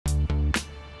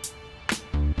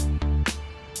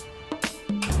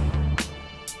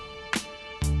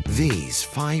These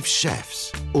 5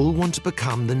 chefs all want to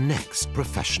become the next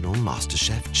professional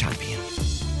MasterChef champion.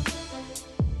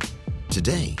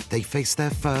 Today, they face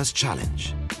their first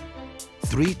challenge.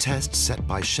 3 tests set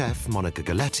by chef Monica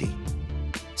Galetti,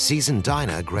 seasoned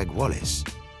diner Gregg Wallace,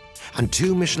 and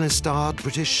 2 Michelin-starred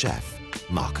British chef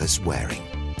Marcus Waring.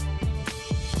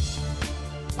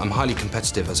 I'm highly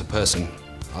competitive as a person.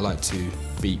 I like to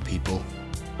beat people.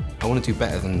 I want to do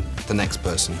better than the next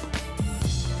person.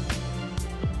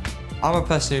 I'm a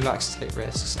person who likes to take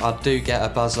risks. I do get a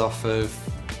buzz off of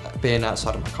being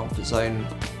outside of my comfort zone.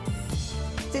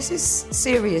 This is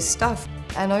serious stuff,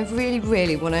 and I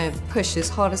really want to push as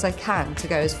hard as I can to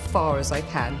go as far as I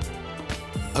can.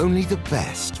 Only the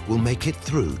best will make it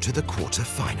through to the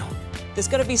quarter-final. There's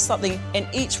got to be something in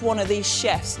each one of these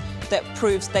chefs that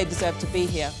proves they deserve to be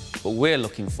here. What we're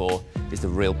looking for is the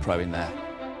real pro in there.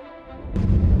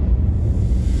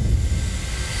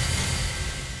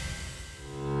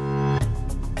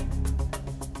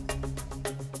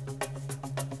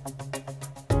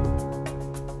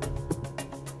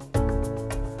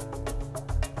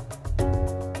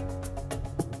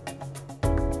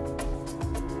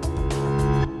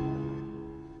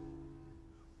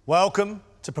 Welcome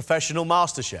to Professional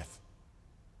MasterChef.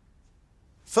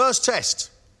 First test,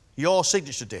 your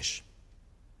signature dish.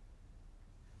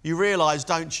 You realise,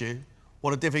 don't you,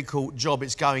 what a difficult job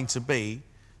it's going to be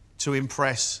to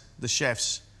impress the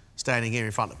chefs standing here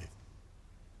in front of you?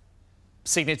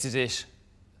 Signature dish.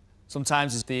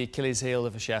 Sometimes it's the Achilles heel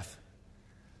of a chef.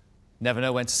 Never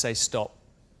know when to say stop.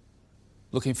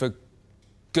 Looking for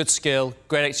good skill,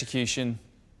 great execution,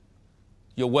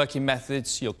 your working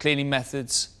methods, your cleaning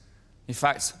methods. In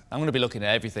fact, I'm going to be looking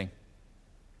at everything.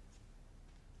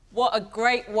 What a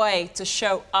great way to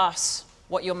show us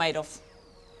what you're made of.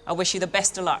 I wish you the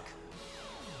best of luck.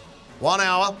 1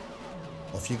 hour,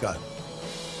 off you go.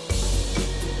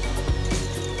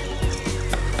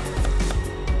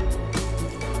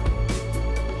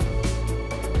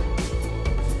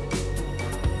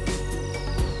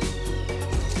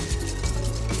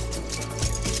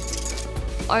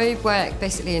 I work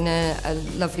basically in a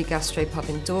lovely gastro pub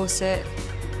in Dorset,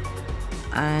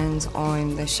 and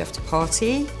I'm the chef de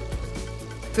partie.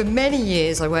 For many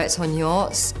years I worked on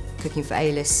yachts, cooking for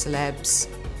A-list celebs,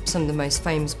 some of the most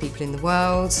famous people in the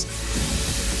world.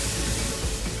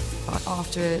 But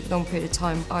after a long period of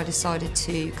time, I decided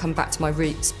to come back to my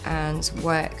roots and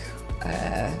work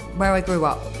where I grew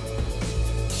up.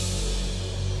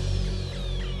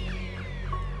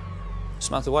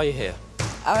 Samantha, why are you here?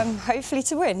 Hopefully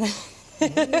to win.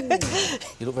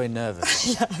 You look very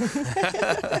nervous. Yeah.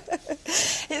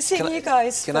 It's seeing you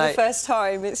guys for the first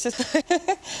time. It's just...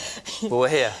 Well, we're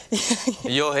here.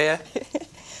 You're here.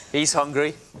 He's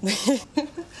hungry.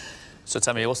 So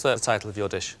tell me, what's the title of your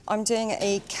dish? I'm doing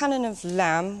a cannon of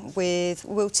lamb with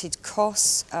wilted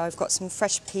cos. I've got some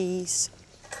fresh peas,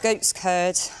 goat's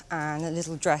curd and a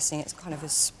little dressing. It's kind of a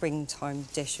springtime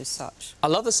dish as such. I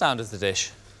love the sound of the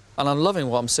dish, and I'm loving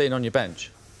what I'm seeing on your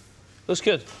bench. Looks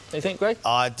good. Do you think, Greg?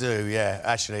 I do, yeah.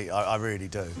 Actually, I really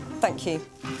do. Thank you.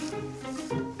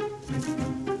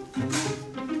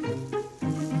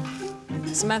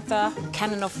 Samantha,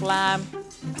 cannon of lamb.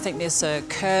 I think there's a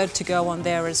curd to go on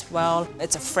there as well.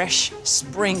 It's a fresh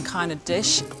spring kind of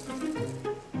dish.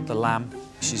 The lamb,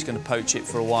 she's going to poach it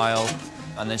for a while,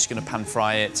 and then she's going to pan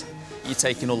fry it. You're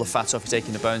taking all the fat off, you're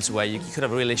taking the bones away. You could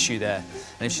have a real issue there.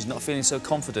 And if she's not feeling so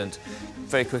confident,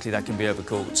 very quickly that can be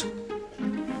overcooked.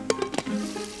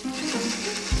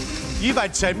 You've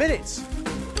had 10 minutes.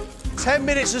 10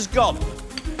 minutes has gone.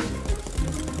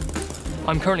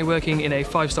 I'm currently working in a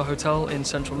 5-star hotel in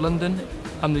central London.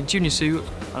 I'm the junior sous,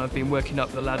 and I've been working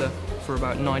up the ladder for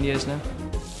about 9 years now.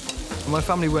 My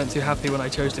family weren't too happy when I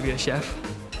chose to be a chef.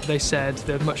 They said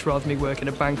they'd much rather me work in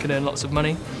a bank and earn lots of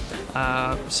money.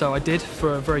 So I did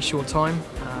for a very short time.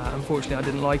 Unfortunately, I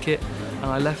didn't like it, and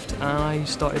I left and I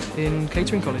started in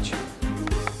catering college.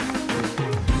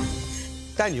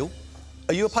 Daniel,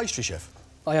 are you a pastry chef?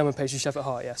 I am a pastry chef at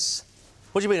heart, yes.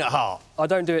 What do you mean at heart? I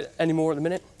don't do it anymore at the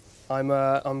minute.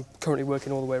 I'm currently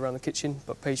working all the way around the kitchen,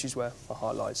 but pastry's where my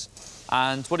heart lies.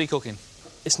 And what are you cooking?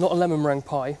 It's not a lemon meringue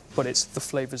pie, but it's the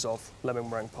flavours of lemon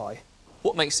meringue pie.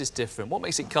 What makes this different? What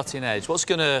makes it cutting edge? What's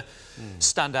going to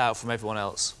stand out from everyone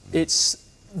else? It's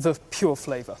the pure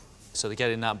flavour. So they're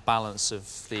getting that balance of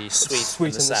the sweet,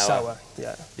 and the sour.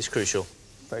 Yeah. Is crucial.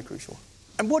 Very crucial.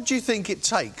 And what do you think it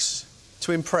takes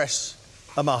to impress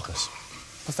a Marcus?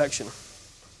 Perfection.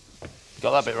 You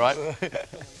got that bit right.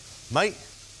 Mate,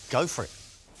 go for it.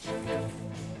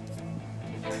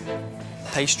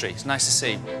 Pastry, it's nice to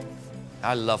see.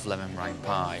 I love lemon meringue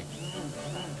pie.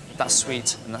 That's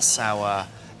sweet and that's sour.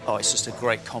 Oh, it's just a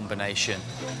great combination.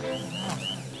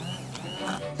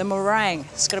 The meringue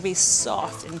is going to be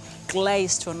soft and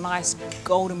glazed to a nice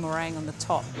golden meringue on the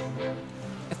top.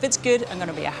 If it's good, I'm going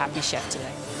to be a happy chef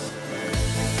today.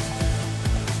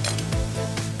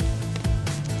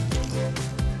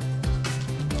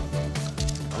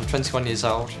 I'm 21 years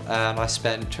old and I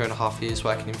spent 2.5 years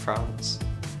working in France.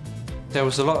 There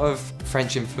was a lot of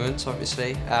French influence,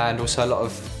 obviously, and also a lot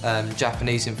of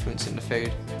Japanese influence in the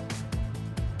food.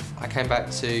 I came back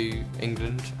to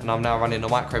England and I'm now running a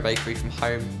micro bakery from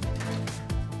home.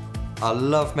 I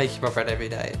love making my bread every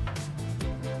day,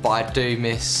 but I do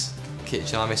miss the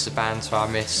kitchen, I miss the banter, I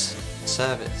miss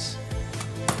service.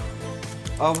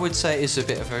 I would say it's a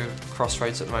bit of a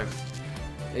crossroads at the moment.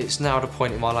 It's now the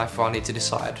point in my life where I need to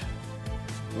decide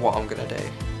what I'm going to do.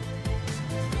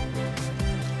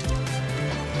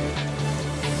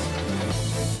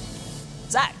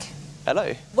 Zach,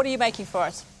 Hello. what are you making for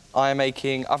us? I am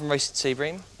making oven roasted sea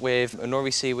bream with a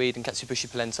nori seaweed and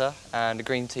katsuobushi polenta and a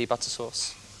green tea butter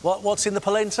sauce. What's in the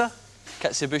polenta?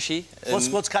 Katsuobushi.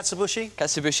 What's katsuobushi?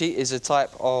 Katsuobushi is a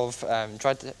type of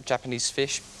dried Japanese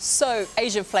fish. So,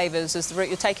 Asian flavours is the route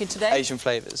you're taking today? Asian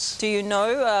flavours. Do you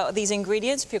know these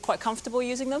ingredients, if you're quite comfortable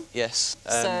using them? Yes.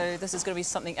 So this is going to be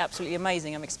something absolutely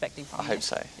amazing I'm expecting from you. I hope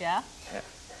so. Yeah? Yeah.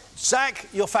 Zach,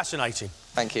 you're fascinating.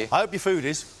 Thank you. I hope your food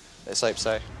is. Let's hope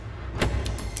so.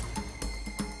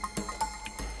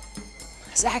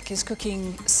 Zach is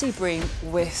cooking sea bream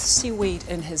with seaweed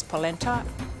in his polenta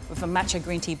with a matcha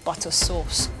green tea butter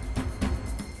sauce.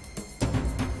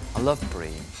 I love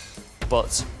bream,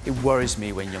 but it worries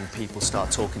me when young people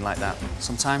start talking like that.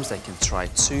 Sometimes they can try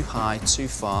too high, too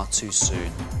far, too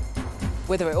soon.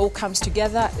 Whether it all comes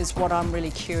together is what I'm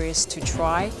really curious to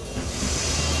try.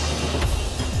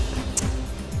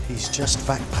 He's just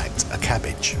backpacked a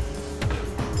cabbage.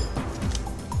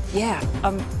 Yeah,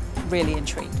 I'm really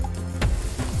intrigued.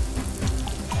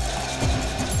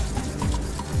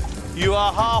 You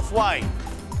are halfway.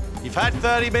 You've had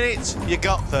 30 minutes, you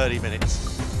got 30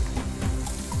 minutes.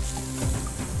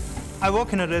 I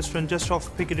work in a restaurant just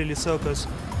off Piccadilly Circus.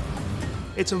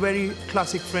 It's a very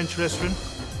classic French restaurant.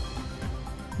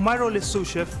 My role is sous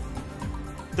chef.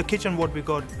 The kitchen what we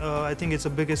got, I think it's the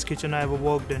biggest kitchen I ever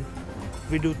worked in.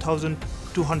 We do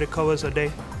 1,200 covers a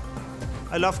day.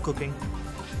 I love cooking.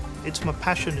 It's my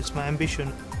passion, it's my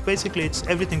ambition. Basically, it's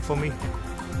everything for me.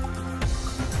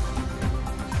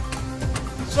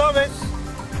 Serve it.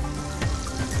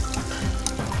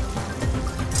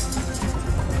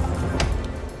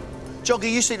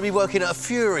 Joggy, you seem to be working at a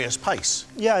furious pace.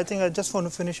 Yeah, I think I just want to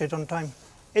finish it on time.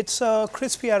 It's a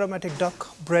crispy aromatic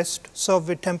duck breast served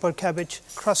with tempered cabbage,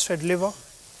 crusted liver,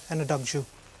 and a duck jus.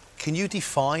 Can you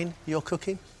define your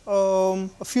cooking? A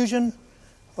fusion,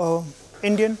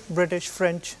 Indian, British,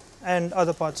 French, and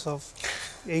other parts of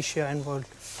Asia and world.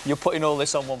 You're putting all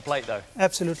this on one plate, though?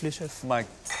 Absolutely, chef. My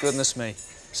goodness me.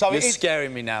 So You're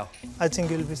scaring me now. I think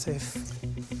you'll be safe.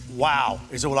 Wow,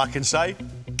 is all I can say.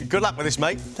 Good luck with this,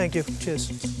 mate. Thank you. Cheers.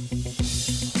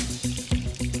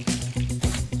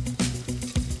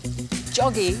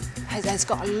 Joggy has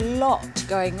got a lot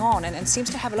going on and seems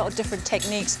to have a lot of different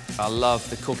techniques. I love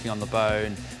the cooking on the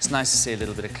bone. It's nice to see a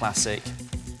little bit of classic.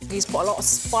 He's put a lot of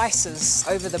spices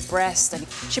over the breast and it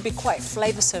should be quite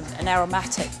flavoursome and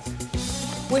aromatic.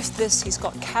 With this, he's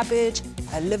got cabbage,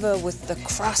 a liver with the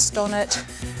crust on it.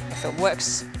 If it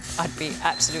works, I'd be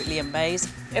absolutely amazed.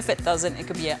 If it doesn't, it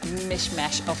could be a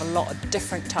mishmash of a lot of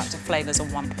different types of flavours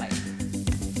on one plate.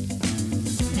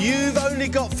 You've only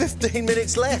got 15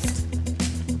 minutes left.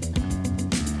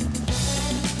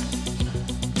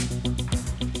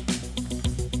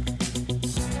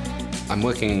 I'm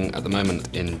working at the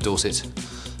moment in Dorset,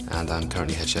 and I'm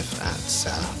currently head chef at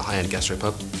a high-end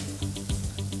gastropub.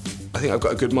 I think I've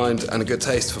got a good mind and a good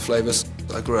taste for flavours.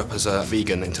 I grew up as a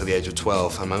vegan until the age of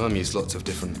 12, and my mum used lots of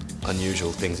different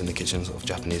unusual things in the kitchen, sort of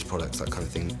Japanese products, that kind of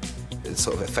thing. It's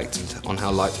sort of affected on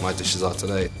how light my dishes are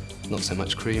today. Not so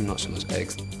much cream, not so much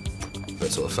eggs,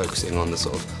 but sort of focusing on the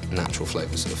sort of natural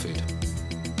flavours of the food.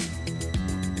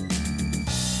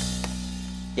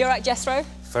 You all right, Jethro?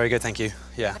 Very good, thank you.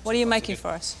 Yeah. What are you making for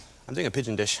us? I'm doing a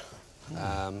pigeon dish.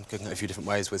 Cooking it a few different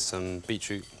ways with some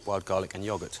beetroot, wild garlic and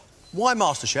yoghurt. Why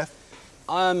MasterChef?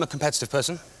 I'm a competitive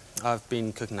person. I've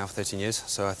been cooking now for 13 years,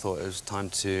 so I thought it was time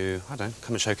to, I don't know,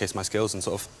 come and showcase my skills and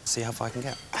sort of see how far I can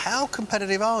get. How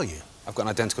competitive are you? I've got an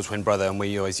identical twin brother and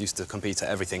we always used to compete at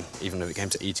everything, even when it came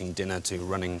to eating dinner to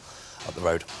running up the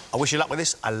road. I wish you luck with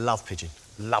this. I love pigeon.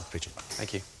 Love pigeon.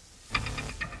 Thank you.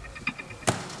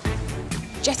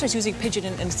 Jethro's using pigeon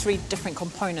in 3 different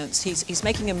components. He's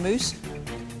making a mousse,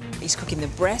 he's cooking the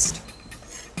breast,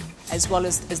 as well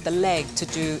as the leg to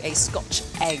do a Scotch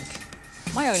egg.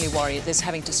 My only worry is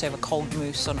having to serve a cold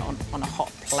mousse on a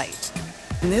hot plate.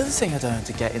 And the other thing I don't know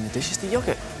to get in the dish is the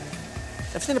yoghurt.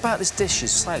 Everything about this dish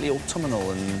is slightly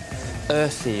autumnal and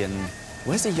earthy, and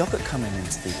where's the yoghurt coming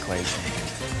into the equation?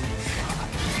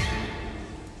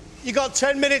 You got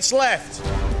 10 minutes left.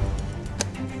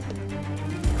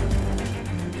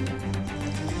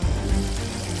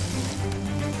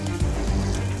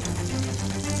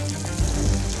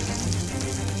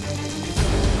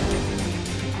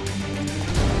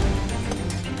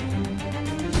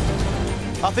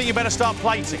 I think you better start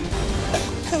plating.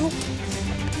 Help.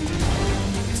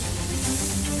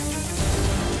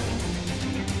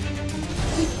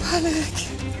 I panic.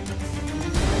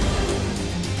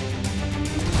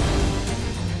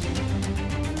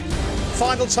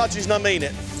 Final touches, and I mean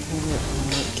it.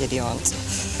 Giddy aunt.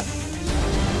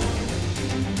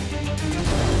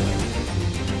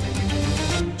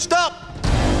 Stop!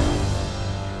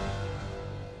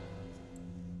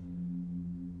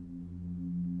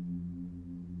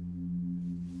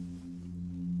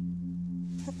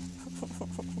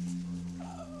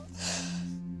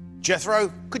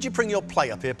 Jethro, could you bring your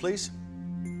plate up here, please?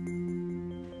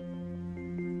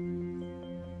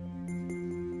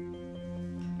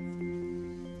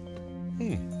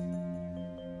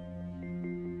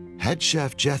 Head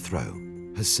chef Jethro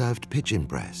has served pigeon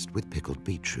breast with pickled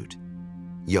beetroot,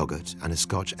 yogurt and a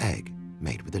Scotch egg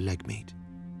made with the leg meat.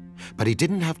 But he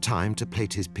didn't have time to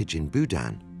plate his pigeon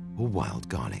boudin or wild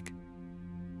garlic.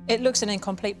 It looks an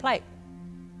incomplete plate.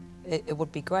 It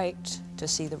would be great to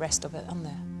see the rest of it on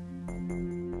there.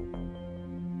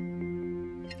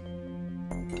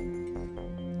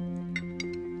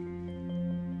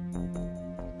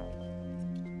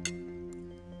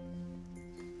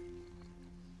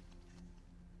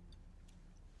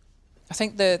 I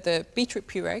think the beetroot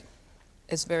puree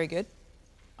is very good.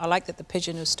 I like that the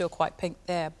pigeon is still quite pink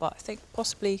there, but I think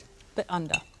possibly a bit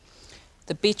under.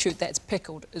 The beetroot that's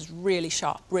pickled is really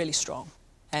sharp, really strong,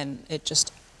 and it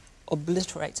just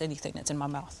obliterates anything that's in my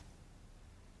mouth.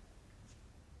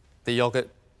 The yoghurt,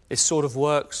 it sort of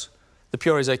works. The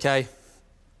puree's okay.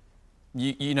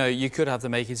 You know, you could have the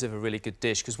makings of a really good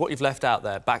dish, because what you've left out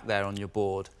there, back there on your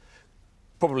board,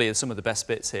 probably are some of the best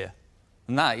bits here.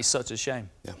 And that is such a shame.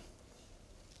 Yeah.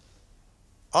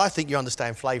 I think you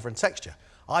understand flavour and texture.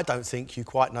 I don't think you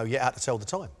quite know yet how to tell the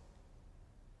time.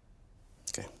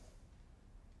 Okay.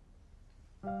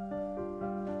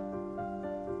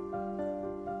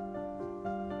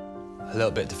 A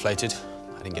little bit deflated.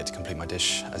 I didn't get to complete my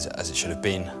dish as it should have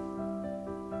been.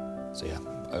 So yeah,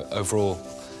 overall,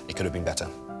 it could have been better.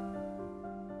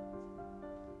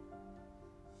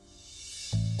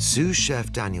 Sous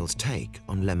Chef Daniel's take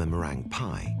on lemon meringue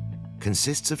pie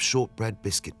consists of shortbread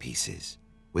biscuit pieces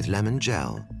with lemon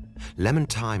gel, lemon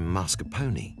thyme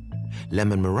mascarpone,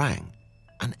 lemon meringue,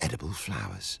 and edible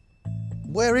flowers.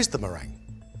 Where is the meringue?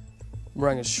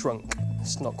 Meringue has shrunk.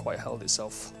 It's not quite held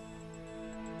itself.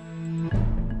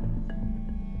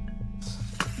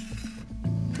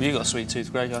 Well, you got a sweet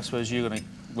tooth, Greg. I suppose you're gonna.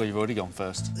 Well, you've already gone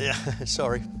first. Yeah,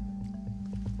 sorry.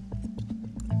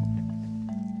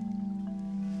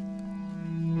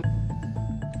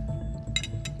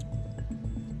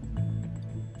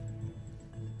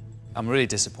 I'm really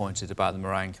disappointed about the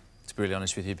meringue, to be really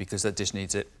honest with you, because that dish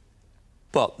needs it.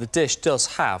 But the dish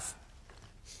does have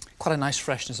quite a nice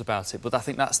freshness about it, but I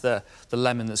think that's the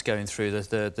lemon that's going through,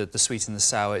 the sweet and the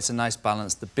sour. It's a nice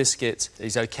balance. The biscuit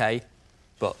is okay,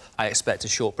 but I expect a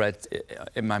shortbread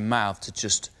in my mouth to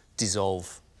just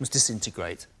dissolve, must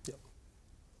disintegrate. Yep.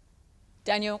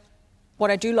 Daniel,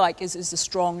 what I do like is the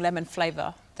strong lemon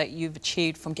flavour that you've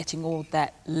achieved from getting all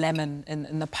that lemon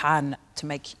in the pan to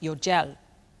make your gel.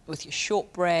 With your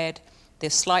shortbread, they're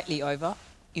slightly over.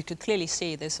 You could clearly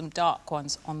see there's some dark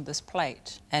ones on this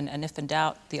plate. And if in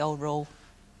doubt, the old rule,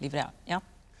 leave it out, yeah?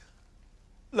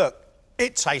 Look,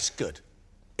 it tastes good.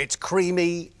 It's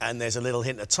creamy and there's a little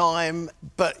hint of thyme,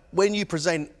 but when you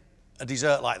present a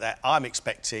dessert like that, I'm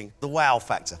expecting the wow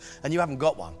factor, and you haven't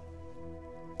got one.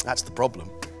 That's the problem.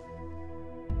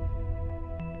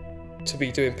 To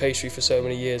be doing pastry for so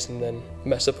many years and then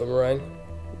mess up a meringue,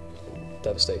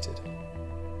 devastated.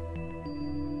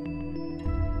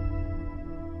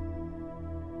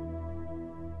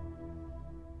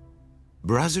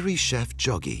 Brasserie chef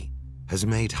Joggy has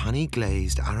made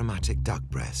honey-glazed aromatic duck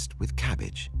breast with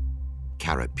cabbage,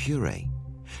 carrot puree,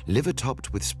 liver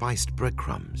topped with spiced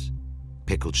breadcrumbs,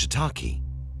 pickled shiitake,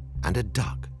 and a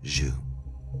duck jus.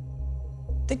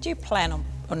 Did you plan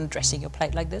on dressing your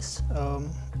plate like this?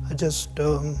 I just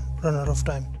run out of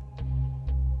time.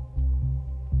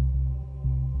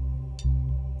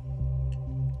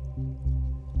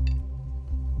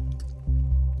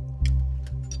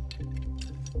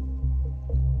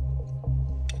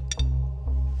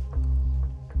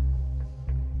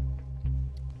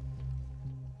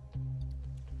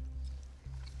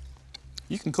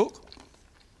 You can cook.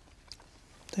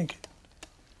 Thank you.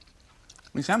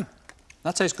 You can.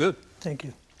 That tastes good. Thank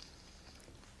you.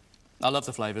 I love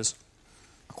the flavours.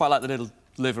 I quite like the little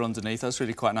liver underneath. That's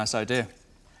really quite a nice idea.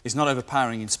 It's not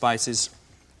overpowering in spices.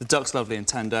 The duck's lovely and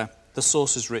tender. The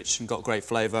sauce is rich and got great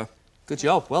flavour. Good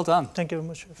job. Well done. Thank you very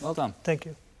much, Chef. Well done. Thank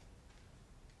you.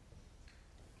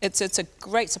 It's a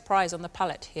great surprise on the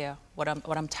palate here, what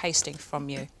I'm tasting from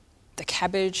you. The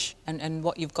cabbage and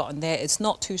what you've got in there, it's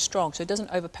not too strong, so it doesn't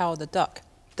overpower the duck.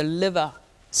 The liver,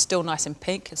 still nice and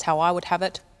pink, is how I would have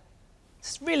it.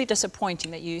 It's really disappointing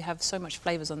that you have so much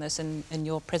flavours on this and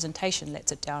your presentation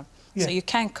lets it down. Yeah. So you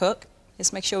can cook,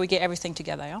 let's make sure we get everything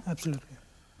together, yeah? Absolutely.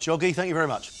 Joggy, thank you very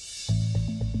much.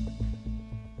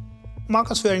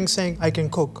 Marcus Waring saying I can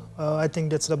cook. I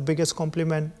think that's the biggest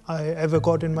compliment I ever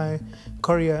got in my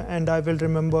career, and I will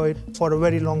remember it for a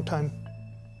very long time.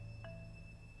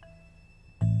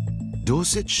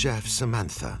 Dorset chef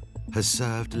Samantha has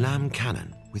served lamb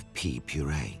cannon with pea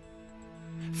puree,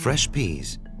 fresh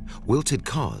peas, wilted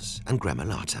cos and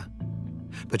gremolata,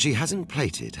 but she hasn't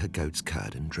plated her goat's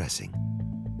curd and dressing.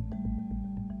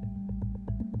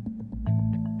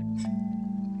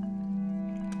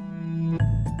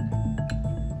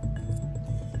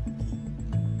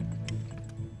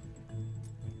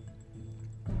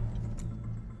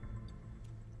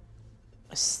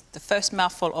 The first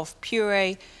mouthful of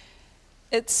puree,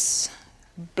 it's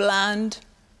bland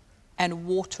and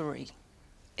watery.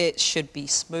 It should be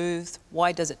smooth.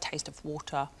 Why does it taste of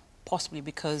water? Possibly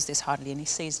because there's hardly any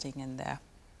seasoning in there.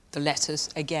 The lettuce,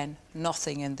 again,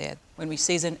 nothing in there. When we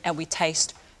season and we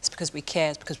taste, it's because we care,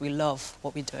 it's because we love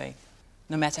what we're doing.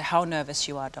 No matter how nervous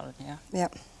you are, darling, yeah? Yeah.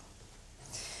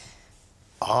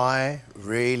 I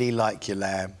really like your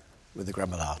lamb with the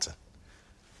gremolata.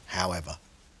 However,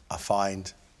 I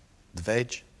find the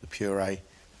veg, the puree,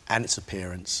 and its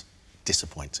appearance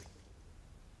disappointing.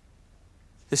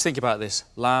 Just think about this.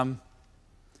 Lamb,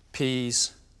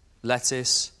 peas,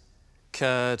 lettuce,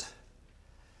 curd.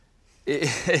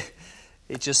 It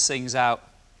just sings out,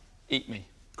 eat me.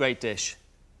 Great dish.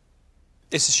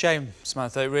 It's a shame,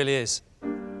 Samantha, it really is.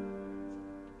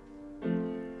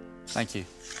 Thank you.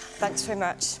 Thanks very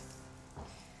much.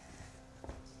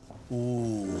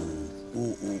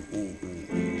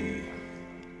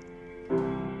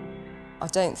 I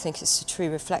don't think it's a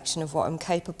true reflection of what I'm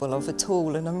capable of at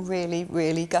all, and I'm really,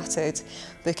 really gutted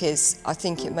because I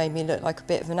think it made me look like a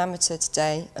bit of an amateur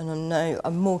today, and I know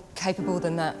I'm more capable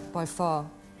than that by far,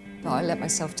 but I let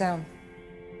myself down.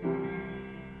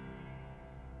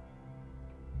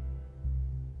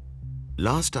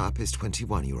 Last up is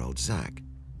 21-year-old Zach,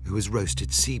 who has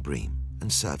roasted sea bream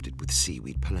and served it with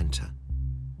seaweed polenta,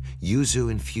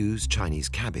 yuzu-infused Chinese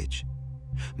cabbage,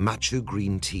 matcha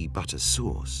green tea butter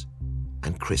sauce,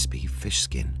 and crispy fish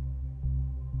skin.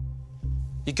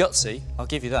 You're gutsy, I'll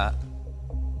give you that.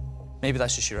 Maybe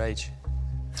that's just your age.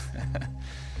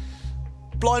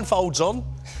 Blindfolds on,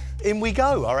 in we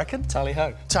go, I reckon.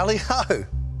 Tally-ho. Tally-ho.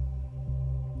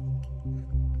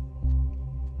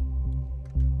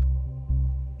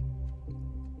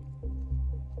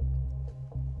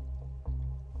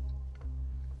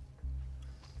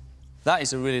 That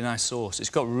is a really nice sauce. It's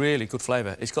got really good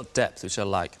flavour. It's got depth, which I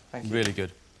like. Thank you. Really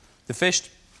good. The fish,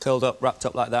 curled up, wrapped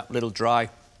up like that, a little dry.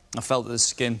 I felt that the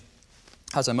skin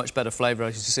has a much better flavour.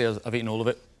 As you see, I've eaten all of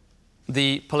it.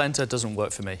 The polenta doesn't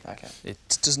work for me. Okay. It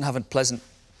doesn't have a pleasant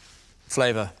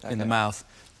flavour in the mouth.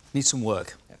 Needs some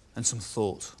work Yep. and some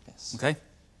thought. Yes. OK?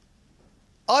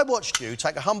 I watched you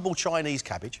take a humble Chinese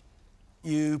cabbage,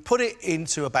 you put it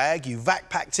into a bag, you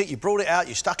vac-packed it, you brought it out,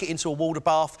 you stuck it into a water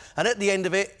bath, and at the end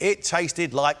of it, it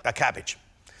tasted like a cabbage.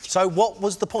 So what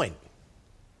was the point?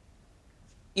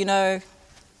 You know,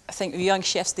 I think young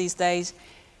chefs these days,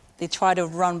 they try to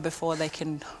run before they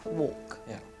can walk.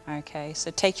 Yeah. OK,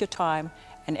 so take your time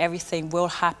and everything will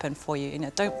happen for you. You know,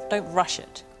 don't rush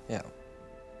it. Yeah.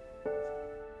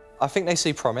 I think they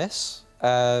see promise.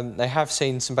 They have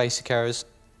seen some basic errors,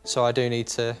 so I do need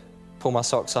to pull my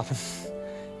socks up and,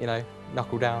 you know,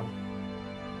 knuckle down.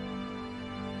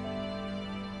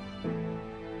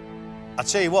 I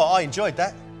tell you what, I enjoyed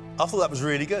that. I thought that was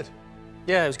really good.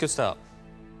 Yeah, it was a good start.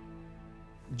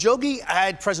 Joggy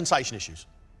had presentation issues,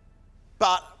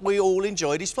 but we all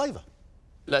enjoyed his flavour.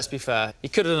 Let's be fair. He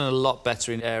could have done a lot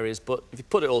better in areas, but if you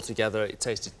put it all together, it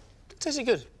tasted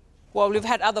good. Well, we've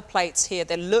had other plates here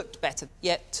that looked better,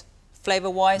 yet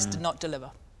flavour-wise did not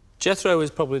deliver. Jethro was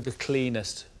probably the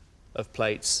cleanest of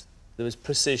plates. There was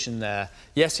precision there.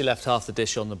 Yes, he left half the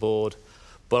dish on the board,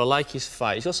 but I like his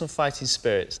fight. He's got some fighting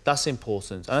spirits. That's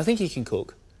important, and I think he can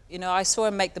cook. You know, I saw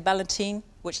him make the ballotine,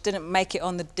 which didn't make it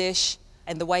on the dish,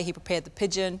 and the way he prepared the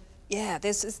pigeon, Yeah,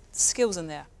 there's skills in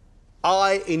there.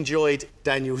 I enjoyed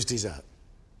Daniel's dessert.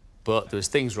 But there was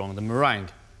things wrong. The meringue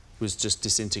was just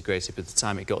disintegrated by the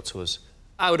time it got to us.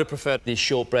 I would have preferred the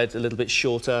shortbread a little bit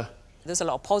shorter. There's a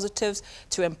lot of positives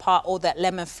to impart all that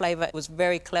lemon flavour. It was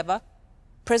very clever.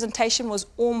 Presentation was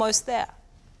almost there.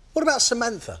 What about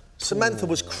Samantha? Samantha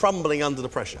was crumbling under the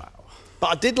pressure. Wow. But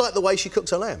I did like the way she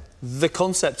cooked her lamb. The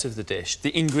concept of the dish,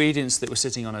 the ingredients that were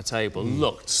sitting on her table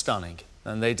looked stunning.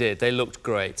 And they did. They looked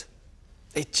great.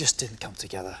 It just didn't come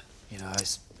together. You know,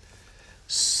 it's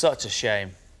such a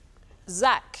shame.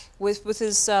 Zach, with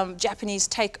his Japanese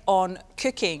take on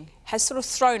cooking, has sort of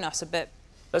thrown us a bit.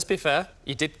 Let's be fair,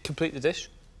 he did complete the dish.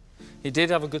 He did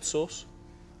have a good sauce.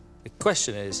 The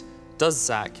question is, does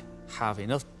Zach have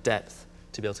enough depth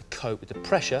to be able to cope with the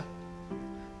pressure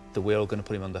that we're all going to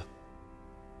put him under?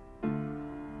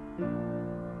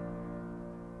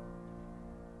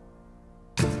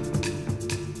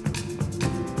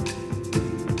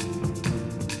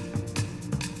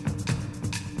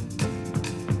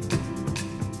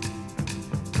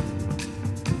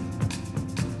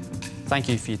 Thank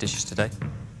you for your dishes today.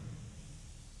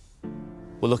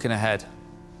 We're looking ahead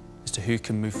as to who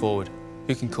can move forward,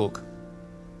 who can cook,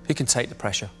 who can take the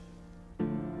pressure.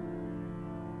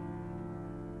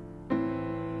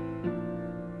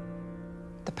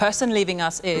 The person leaving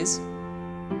us is...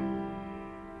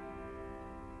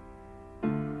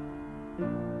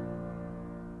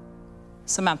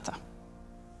 Samantha.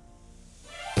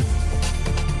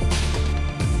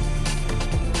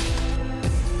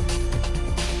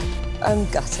 I'm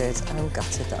gutted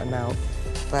that I'm out,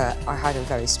 but I had a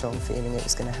very strong feeling it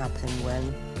was going to happen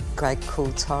when Gregg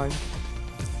called time.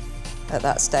 At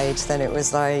that stage, then it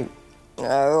was like,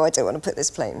 no, I don't want to put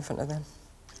this plate in front of them.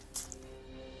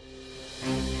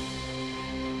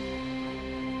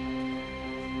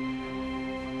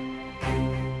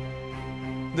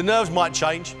 The nerves might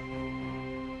change.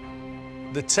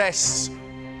 The tests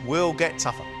will get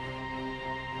tougher.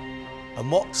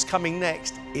 And what's coming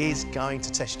next is going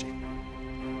to test you.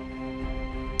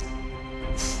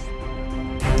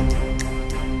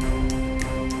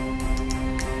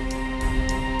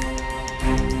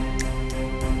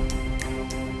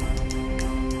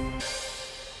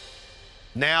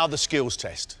 Now the skills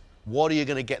test. What are you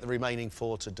going to get the remaining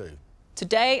 4 to do?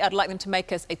 Today, I'd like them to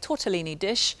make us a tortellini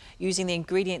dish using the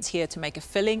ingredients here to make a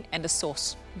filling and a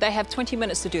sauce. They have 20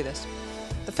 minutes to do this.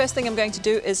 The first thing I'm going to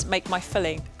do is make my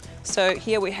filling. So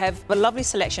here we have a lovely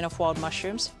selection of wild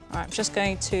mushrooms. All right, I'm just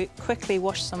going to quickly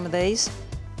wash some of these.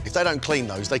 If they don't clean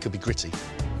those, they could be gritty.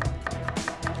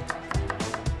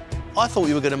 I thought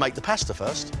you were going to make the pasta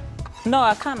first. No,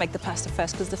 I can't make the pasta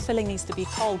first because the filling needs to be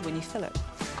cold when you fill it.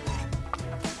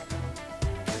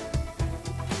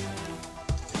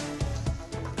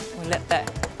 We'll let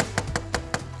that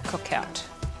cook out.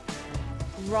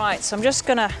 Right, so I'm just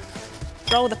going to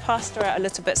roll the pasta out a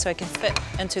little bit so it can fit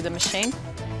into the machine.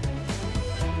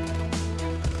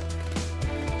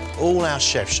 All our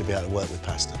chefs should be able to work with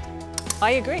pasta.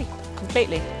 I agree,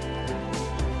 completely.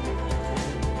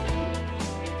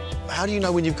 How do you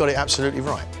know when you've got it absolutely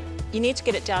right? You need to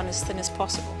get it down as thin as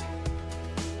possible.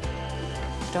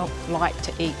 I don't like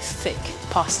to eat thick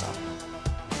pasta.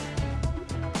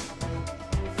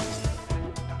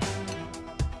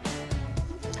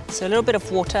 So a little bit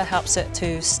of water helps it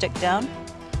to stick down.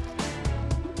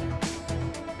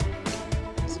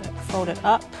 So fold it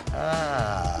up.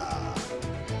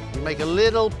 You make a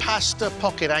little pasta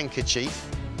pocket handkerchief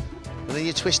and then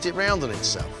you twist it round on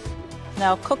itself.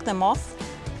 Now cook them off,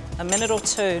 a minute or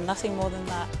 2, nothing more than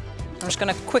that. I'm just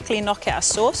going to quickly knock out a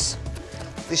sauce.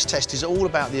 This test is all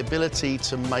about the ability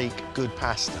to make good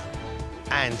pasta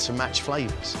and to match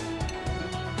flavours.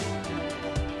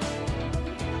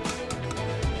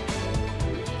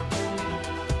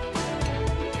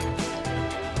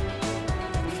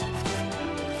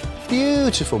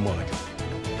 Beautiful, Monica.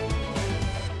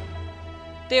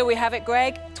 There we have it,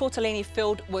 Gregg. Tortellini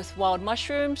filled with wild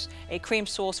mushrooms, a cream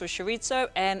sauce with chorizo,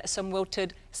 and some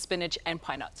wilted spinach and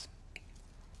pine nuts.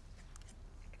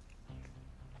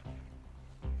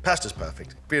 Pasta's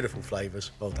perfect. Beautiful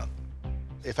flavours. Well done.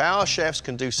 If our chefs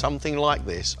can do something like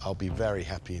this, I'll be very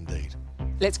happy indeed.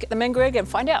 Let's get them in, Gregg, and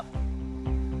find out.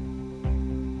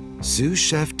 Sous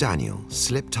chef Daniel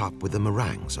slipped up with the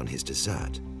meringues on his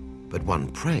dessert, but won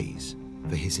praise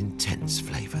for his intense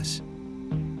flavours.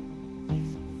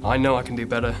 I know I can do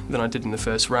better than I did in the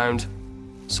first round,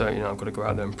 so, you know, I've got to go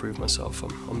out there and prove myself.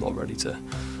 I'm not ready to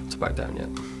back down yet.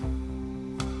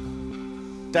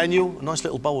 Daniel, a nice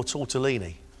little bowl of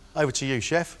tortellini. Over to you,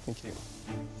 chef. Thank you.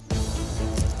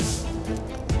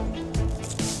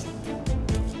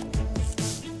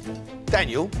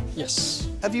 Daniel? Yes.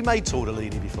 Have you made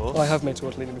tortellini before? I have made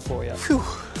tortellini before, yeah. Phew.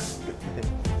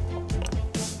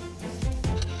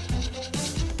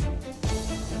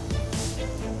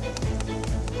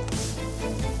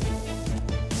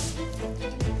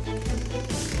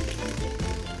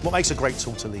 What makes a great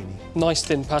tortellini? Nice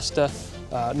thin pasta,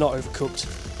 not overcooked,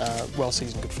 well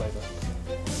seasoned, good flavour.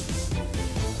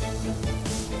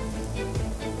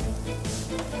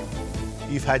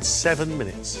 You've had 7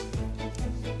 minutes.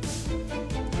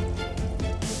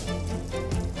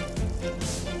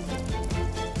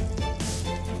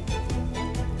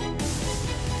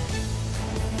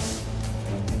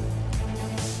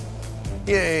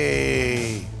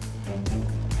 Yay!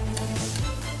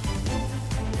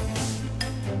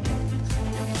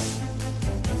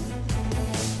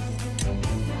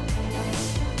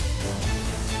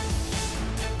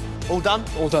 All done?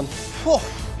 All done. Whoa.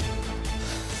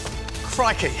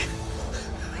 Crikey.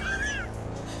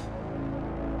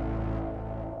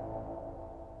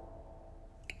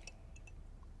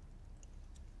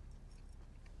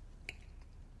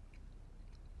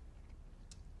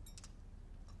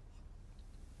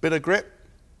 Bit of grip.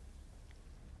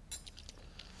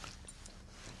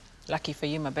 Lucky for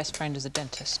you, my best friend is a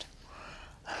dentist.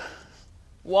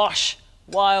 Wash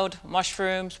wild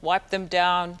mushrooms, wipe them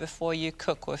down before you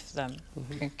cook with them,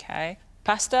 okay?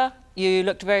 Pasta, you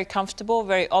looked very comfortable,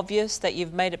 very obvious that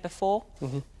you've made it before.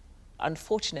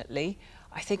 Unfortunately,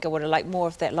 I think I would have liked more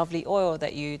of that lovely oil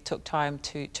that you took time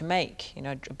to make. You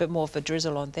know, a bit more of a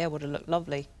drizzle on there would have looked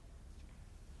lovely.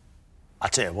 I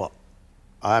tell you what,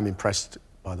 I am impressed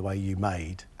by the way you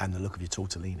made and the look of your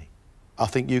tortellini. I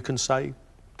think you can say,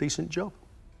 decent job.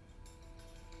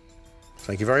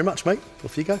 Thank you very much, mate.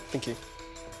 Off you go. Thank you.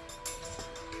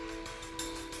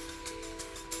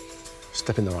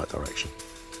 Step in the right direction.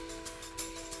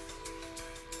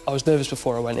 I was nervous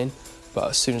before I went in,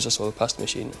 but as soon as I saw the pasta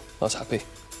machine, I was happy,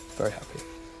 very happy.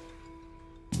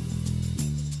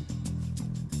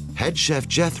 Head chef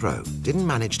Jethro didn't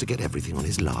manage to get everything on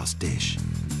his last dish.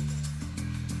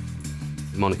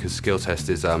 Monica's skill test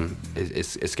is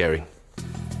scary.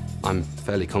 I'm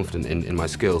fairly confident in my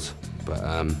skills,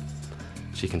 but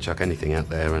she can chuck anything out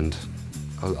there and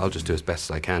I'll just do as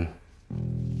best as I can.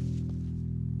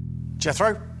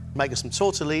 Jethro, make us some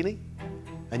tortellini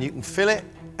and you can fill it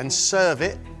and serve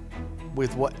it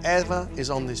with whatever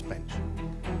is on this bench.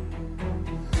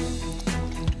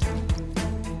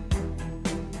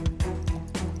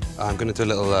 I'm going to do a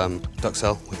little duck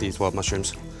cell with these wild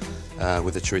mushrooms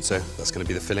with the chorizo. That's going to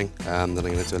be the filling. Then I'm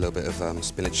going to do a little bit of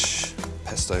spinach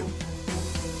pesto.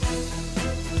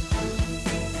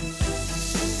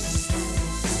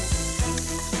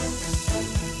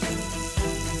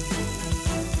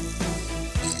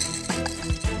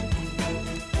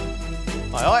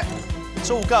 Aye, aye, it's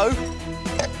all go.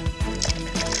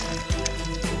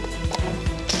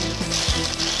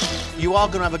 You are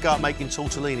going to have a go at making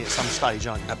tortellini at some stage,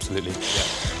 aren't you? Absolutely, yeah.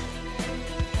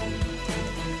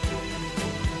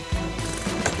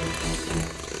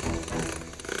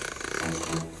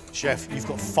 Chef, you've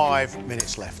got 5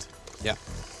 minutes left. Yeah.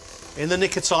 In the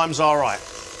nick of time's all right.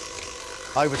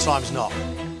 Overtime's not.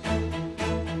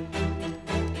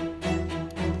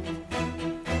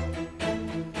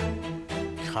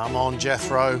 Come on,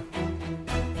 Jethro.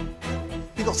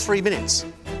 You've got 3 minutes.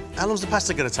 How long's the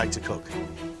pasta going to take to cook?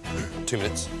 2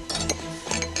 minutes.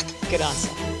 Good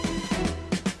answer.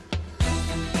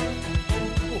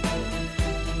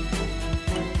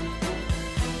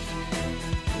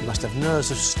 You must have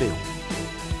nerves of steel.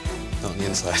 Not on the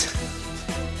inside.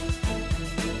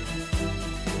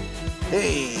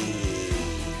 Hey!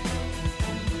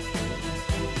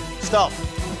 Stop.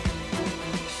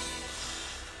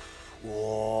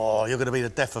 Whoa, you're going to be the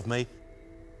death of me.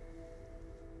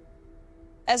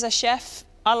 As a chef,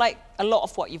 I like a lot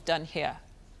of what you've done here.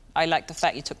 I like the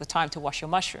fact you took the time to wash your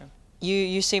mushroom.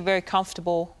 You seem very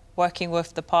comfortable working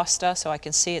with the pasta, so I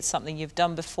can see it's something you've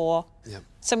done before. Yeah.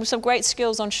 Some great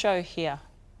skills on show here.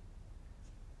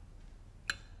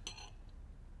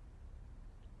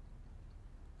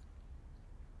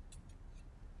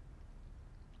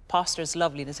 Pasta is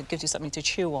lovely, it gives you something to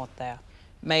chew on there,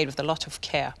 made with a lot of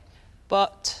care.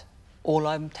 But all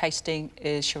I'm tasting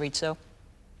is chorizo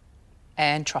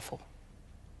and truffle.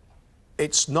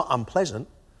 It's not unpleasant,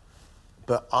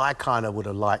 but I kind of would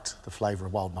have liked the flavour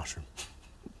of wild mushroom.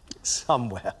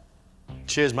 Somewhere.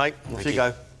 Cheers, mate. Off you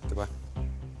go. Goodbye.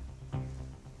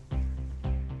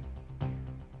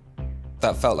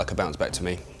 That felt like a bounce back to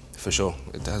me, for sure.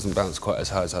 It hasn't bounced quite as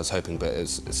hard as I was hoping, but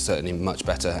it's certainly much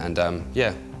better. And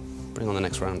yeah, bring on the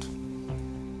next round.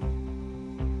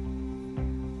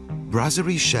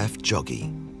 Brasserie chef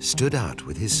Joggy stood out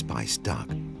with his spiced duck,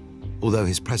 although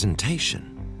his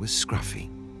presentation was scruffy.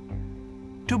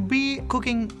 To be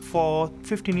cooking for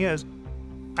 15 years,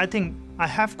 I think I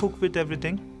have cooked with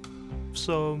everything.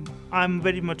 So I'm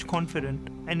very much confident.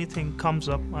 Anything comes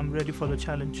up, I'm ready for the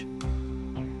challenge.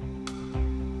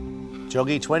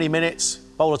 Joggy, 20 minutes,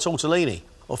 bowl of tortellini.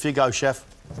 Off you go, chef.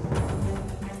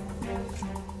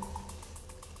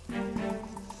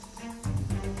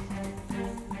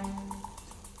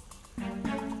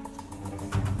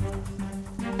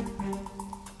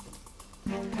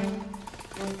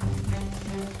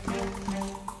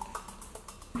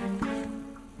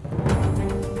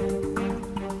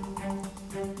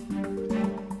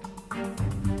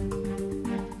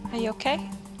 Are you okay?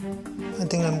 I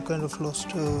think I'm kind of lost,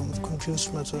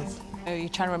 confused myself. Are you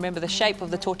trying to remember the shape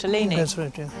of the tortellini? That's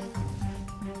right, yeah.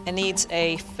 It needs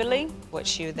a filling,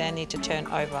 which you then need to turn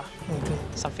over. Okay.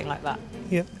 Something like that.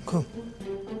 Yeah, cool.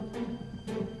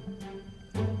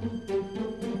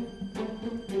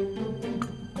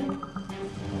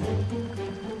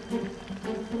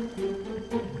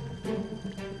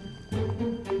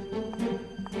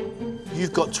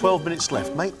 You've got 12 minutes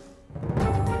left, mate.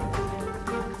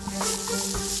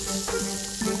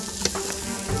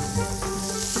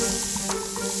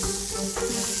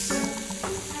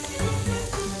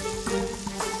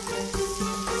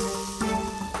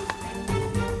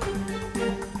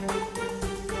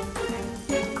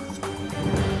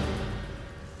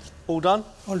 All done?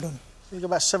 All done. You've got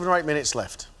about 7 or 8 minutes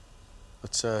left.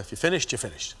 But if you're finished, you're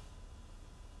finished.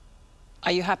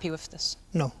 Are you happy with this?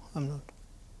 No, I'm not.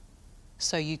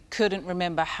 So you couldn't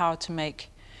remember how to make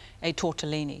a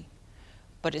tortellini,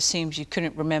 but it seems you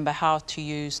couldn't remember how to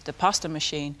use the pasta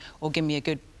machine or give me a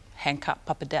good hand-cut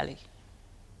pappardelle.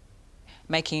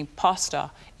 Making pasta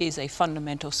is a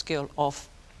fundamental skill of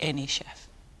any chef.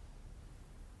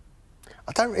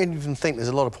 I don't even think there's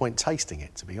a lot of point tasting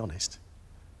it, to be honest.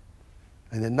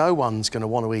 And then no one's going to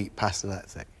want to eat pasta that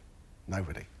thick.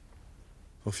 Nobody.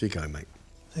 Off you go, mate.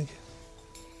 Thank you.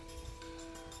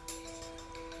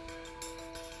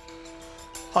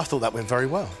 I thought that went very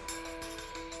well.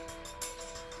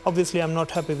 Obviously, I'm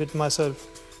not happy with myself.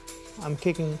 I'm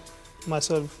kicking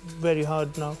myself very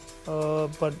hard now,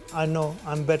 but I know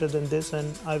I'm better than this,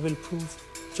 and I will prove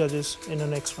judges in the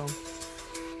next round.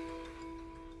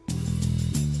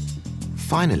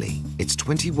 Finally, it's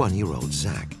 21-year-old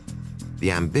Zach. The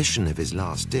ambition of his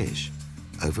last dish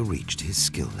overreached his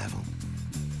skill level.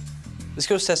 The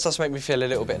skills test does make me feel a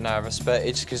little bit nervous, but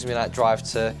it just gives me that drive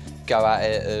to go at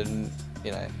it and, you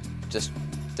know, just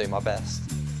do my best.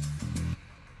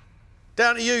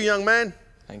 Down to you, young man.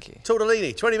 Thank you.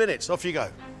 Tortellini, 20 minutes, off you go.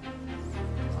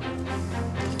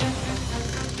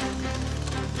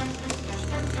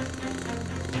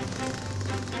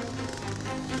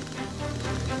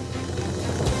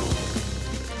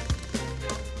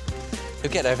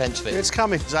 You'll get there eventually. It's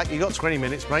coming, Zach. You've got 20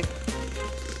 minutes, mate.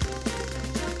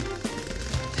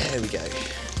 There we go.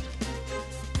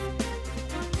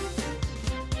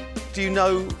 Do you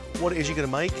know what it is you're going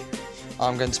to make?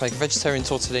 I'm going to make a vegetarian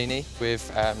tortellini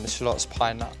with the shallots,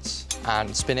 pine nuts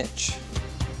and spinach.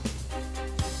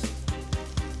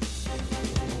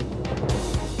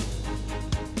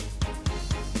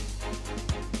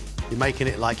 You're making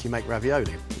it like you make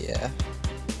ravioli? Yeah.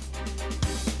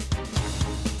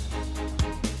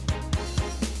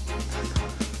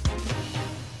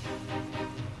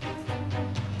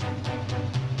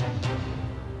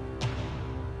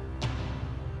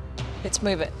 Let's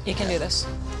move it. You can do this.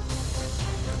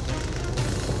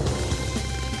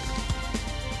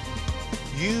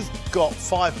 You've got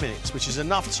 5 minutes, which is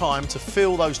enough time to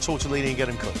fill those tortellini and get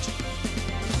them cooked.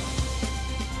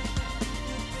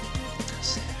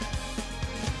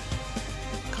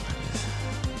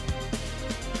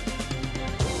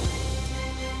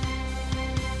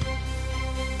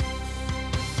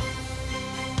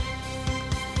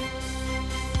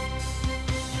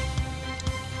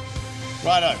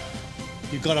 Righto,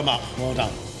 you've got them up. Well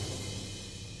done.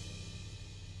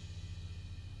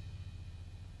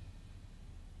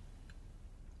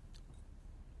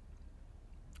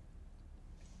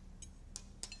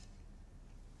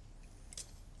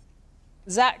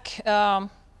 Zach,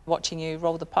 watching you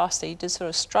roll the pasta, you did sort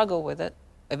of struggle with it.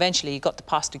 Eventually, you got the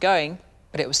pasta going,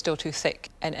 but it was still too thick,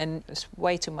 and it was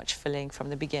way too much filling from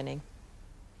the beginning.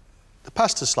 The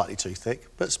pasta's slightly too thick,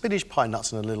 but spinach, pine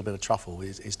nuts and a little bit of truffle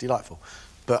is delightful.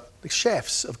 But the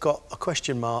chefs have got a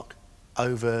question mark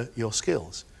over your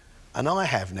skills, and I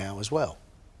have now as well.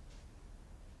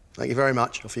 Thank you very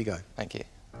much. Off you go. Thank you.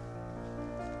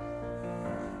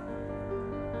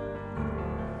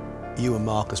 You and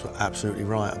Marcus were absolutely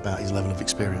right about his level of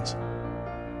experience.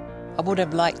 I would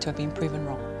have liked to have been proven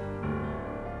wrong.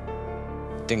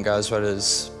 Didn't go as well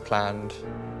as planned.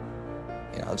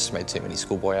 You know, I just made too many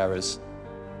schoolboy errors.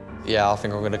 Yeah, I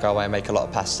think I'm going to go away and make a lot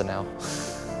of pasta now.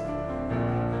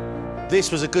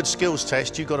 This was a good skills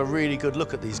test. You got a really good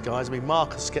look at these guys. I mean,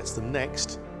 Marcus gets them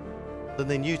next, and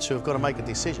then you two have got to make a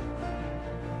decision.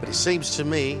 But it seems to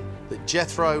me that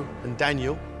Jethro and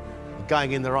Daniel are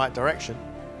going in the right direction.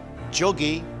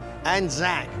 Joggy and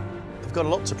Zach have got a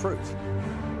lot to prove.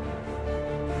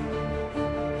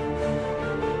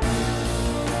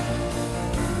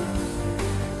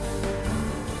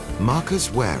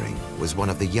 Marcus Waring was one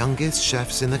of the youngest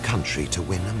chefs in the country to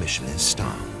win a Michelin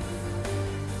star.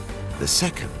 The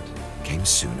second came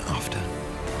soon after.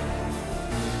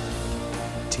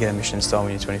 To get a Michelin star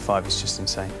when you're 25 is just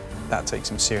insane. That takes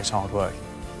some serious hard work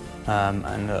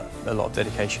and a lot of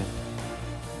dedication.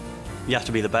 You have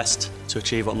to be the best to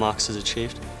achieve what Marcus has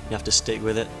achieved. You have to stick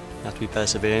with it. You have to be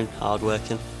persevering,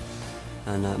 hard-working.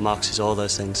 And Marcus is all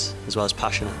those things, as well as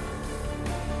passionate.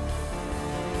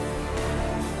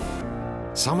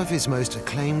 Some of his most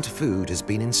acclaimed food has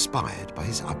been inspired by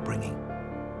his upbringing.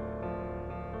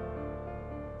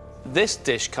 This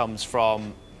dish comes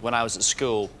from when I was at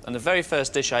school, and the very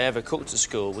first dish I ever cooked at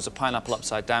school was a pineapple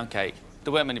upside-down cake.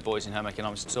 There weren't many boys in home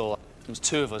economics at all. There was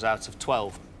 2 of us out of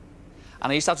 12.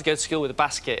 And I used to have to go to school with a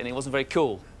basket, and it wasn't very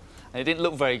cool. And it didn't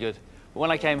look very good. But when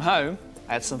I came home,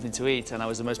 I had something to eat, and I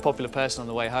was the most popular person on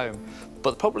the way home.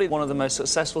 But probably one of the most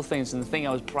successful things, and the thing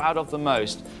I was proud of the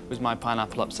most, was my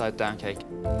pineapple upside-down cake.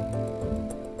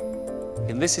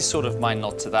 And this is sort of my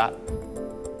nod to that.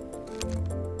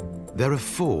 There are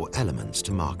 4 elements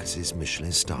to Marcus's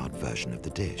Michelin-starred version of the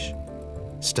dish,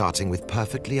 starting with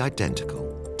perfectly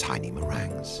identical tiny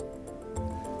meringues.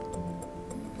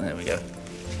 There we go.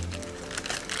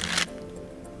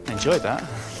 Enjoyed that.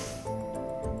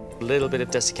 A little bit of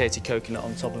desiccated coconut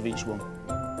on top of each one.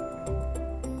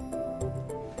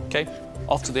 OK,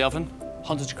 off to the oven,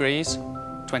 100 degrees,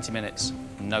 20 minutes,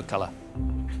 no colour.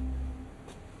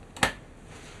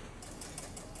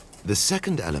 The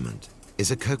second element is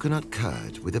a coconut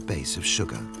curd with a base of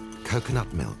sugar,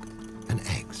 coconut milk and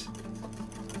eggs.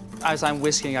 As I'm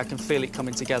whisking, I can feel it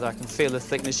coming together. I can feel the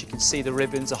thickness. You can see the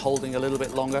ribbons are holding a little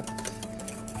bit longer.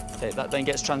 Okay, that then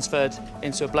gets transferred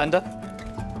into a blender.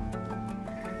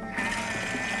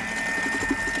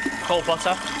 Cold butter,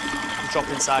 and drop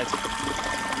inside.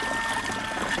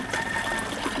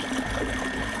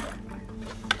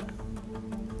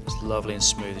 It's lovely and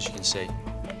smooth, as you can see.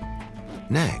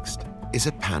 Next is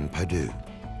a pain perdu,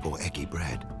 or eggy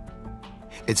bread.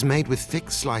 It's made with thick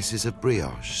slices of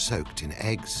brioche soaked in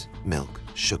eggs, milk,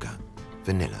 sugar,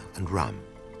 vanilla and rum,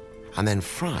 and then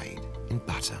fried in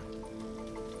butter.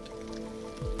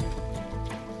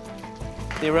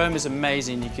 The aroma is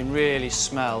amazing. You can really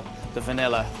smell the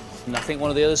vanilla. And I think one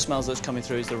of the other smells that's coming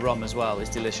through is the rum as well. It's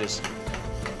delicious.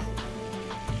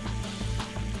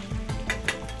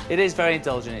 It is very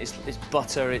indulgent. It's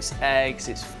butter, it's eggs,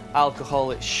 it's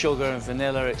alcohol, it's sugar and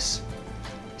vanilla. It's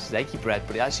eggy bread,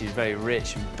 but it actually is very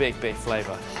rich and big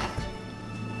flavour.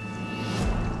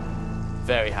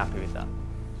 Very happy with that.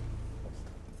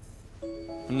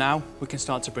 And now we can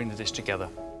start to bring the dish together.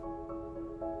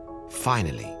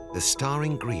 Finally, the star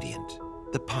ingredient,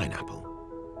 the pineapple,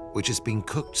 which has been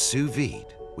cooked sous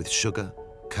vide with sugar,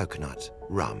 coconut,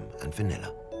 rum and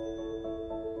vanilla.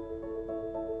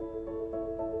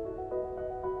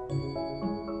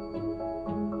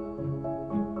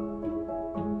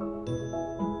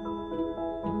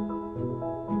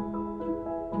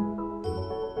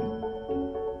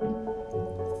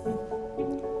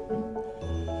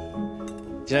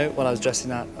 You know, while I was dressing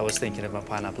that, I was thinking of my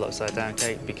pineapple upside-down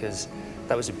cake because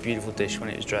that was a beautiful dish when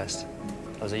it was dressed.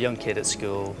 I was a young kid at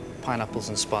school, pineapples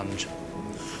and sponge.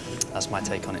 That's my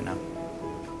take on it now.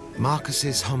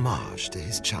 Marcus's homage to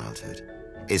his childhood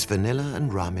is vanilla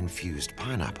and rum-infused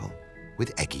pineapple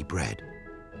with eggy bread,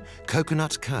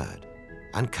 coconut curd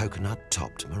and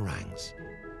coconut-topped meringues.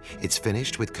 It's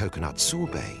finished with coconut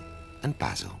sorbet and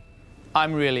basil.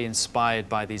 I'm really inspired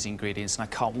by these ingredients and I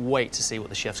can't wait to see what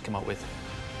the chefs come up with.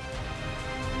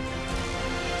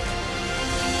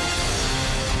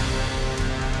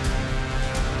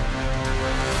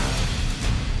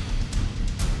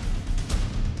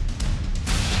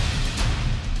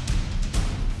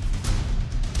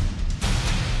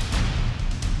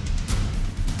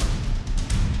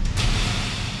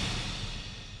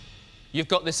 You've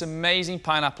got this amazing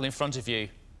pineapple in front of you.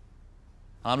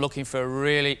 I'm looking for a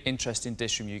really interesting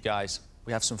dish from you guys.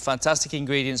 We have some fantastic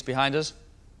ingredients behind us.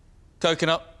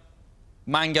 Coconut,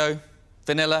 mango,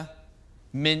 vanilla,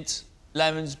 mint,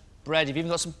 lemons, bread. You've even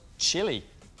got some chili.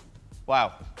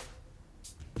 Wow.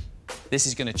 This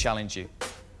is going to challenge you.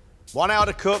 1 hour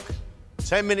to cook,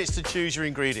 10 minutes to choose your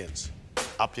ingredients.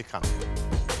 Up you come.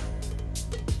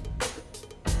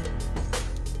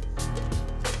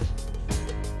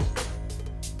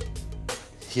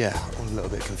 Yeah, I'm a little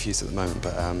bit confused at the moment,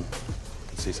 but I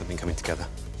can see something coming together.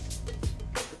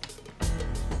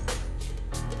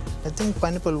 I think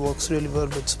pineapple works really well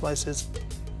with spices.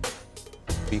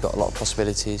 You've got a lot of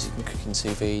possibilities. You can cook in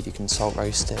sous vide, you can salt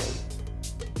roast it.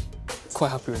 Quite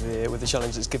happy with the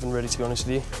challenge it's given, really, to be honest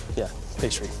with you. Yeah,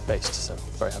 pastry based, so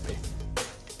very happy.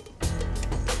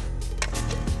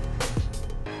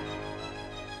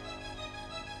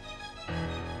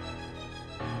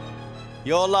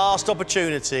 Your last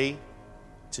opportunity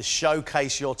to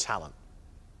showcase your talent.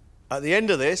 At the end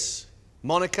of this,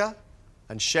 Monica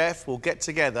and Chef will get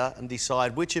together and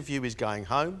decide which of you is going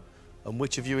home and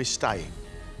which of you is staying.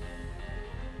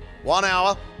 1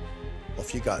 hour,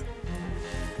 off you go.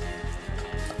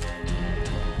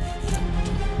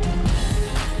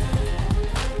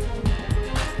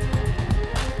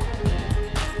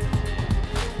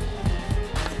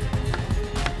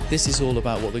 This is all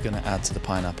about what we're going to add to the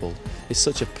pineapple. It's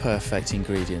such a perfect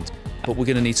ingredient, but we're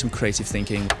going to need some creative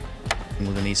thinking, and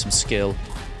we're going to need some skill.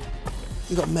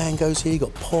 You've got mangoes here, you've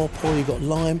got pawpaw, you've got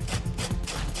lime.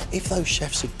 If those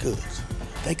chefs are good,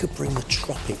 they could bring the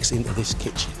tropics into this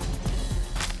kitchen.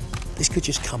 This could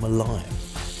just come alive.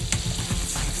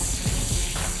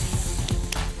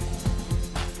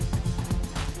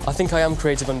 I think I am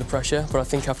creative under pressure, but I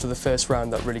think after the first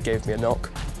round that really gave me a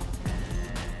knock.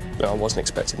 No, I wasn't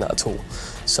expecting that at all.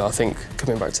 So I think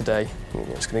coming back today,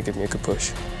 it's going to give me a good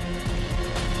push.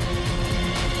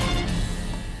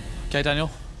 OK, Daniel?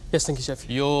 Yes, thank you, Chef.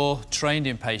 You're trained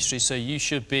in pastry, so you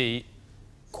should be...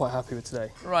 quite happy with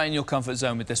today. Right in your comfort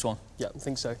zone with this one. Yeah, I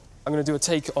think so. I'm going to do a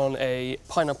take on a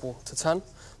pineapple tatin,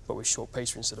 but with short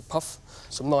pastry instead of puff.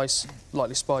 Some nice,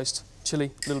 lightly spiced chilli,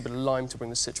 a little bit of lime to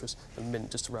bring the citrus, and mint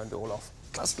just to round it all off.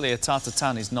 Classically, a tarte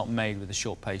tatin is not made with a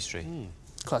short pastry.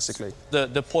 Classically.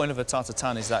 The point of a tarte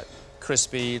tatin is that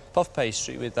crispy puff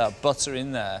pastry with that butter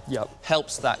in there. Yep.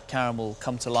 Helps that caramel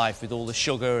come to life with all the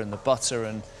sugar and the butter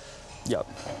and... Yep.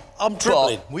 I'm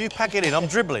dribbling. Will you pack it in? I'm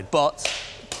dribbling. But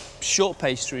short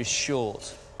pastry is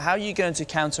short. How are you going to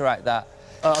counteract that?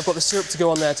 I've got the syrup to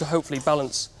go on there to hopefully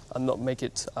balance and not make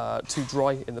it too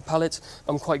dry in the palate.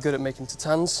 I'm quite good at making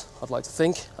tatans, I'd like to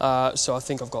think. So I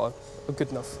think I've got a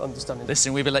good enough understanding.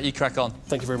 Listen, we will let you crack on.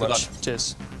 Thank you very much.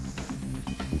 Cheers.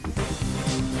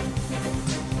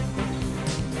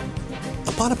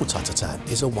 A pineapple tatin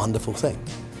is a wonderful thing.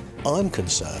 I'm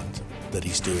concerned that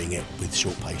he's doing it with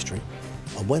short pastry,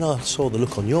 and when I saw the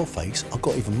look on your face, I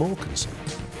got even more concerned.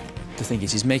 The thing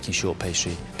is, he's making short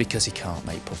pastry because he can't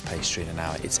make puff pastry in an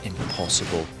hour. It's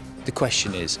impossible. The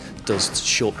question is, does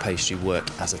short pastry work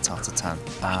as a tarte tatin?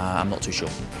 I'm not too sure.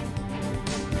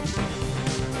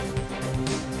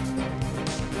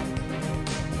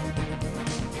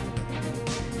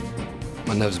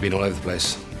 My nerves have been all over the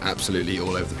place, absolutely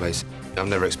all over the place. I've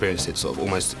never experienced it, sort of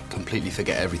almost completely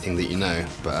forget everything that you know,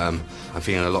 but I'm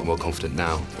feeling a lot more confident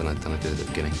now than I did at the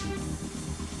beginning.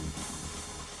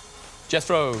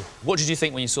 Jethro, what did you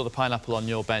think when you saw the pineapple on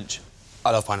your bench?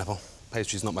 I love pineapple.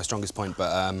 Pastry's not my strongest point, but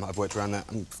I've worked around that.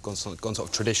 I've gone sort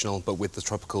of traditional, but with the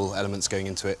tropical elements going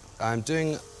into it. I'm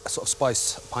doing a sort of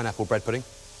spiced pineapple bread pudding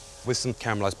with some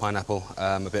caramelised pineapple,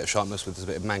 a bit of sharpness with a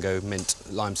bit of mango, mint,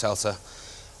 lime salsa,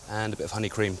 and a bit of honey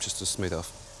cream just to smooth it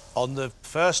off. On the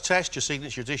first test, your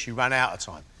signature dish, you ran out of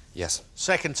time. Yes.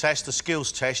 Second test, the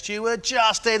skills test, you were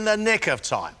just in the nick of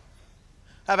time.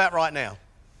 How about right now?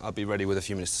 I'll be ready with a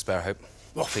few minutes to spare, I hope.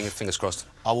 Oh. Fingers crossed.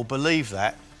 I will believe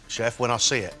that, Chef, when I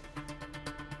see it.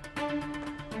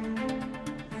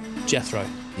 Jethro,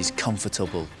 he's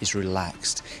comfortable, he's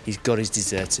relaxed, he's got his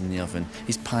dessert in the oven,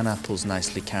 his pineapple's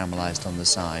nicely caramelised on the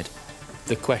side.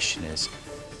 The question is,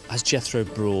 has Jethro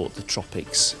brought the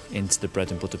tropics into the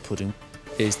bread and butter pudding?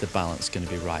 Is the balance going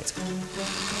to be right?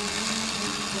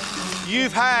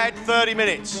 You've had 30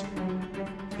 minutes.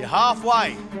 You're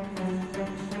halfway.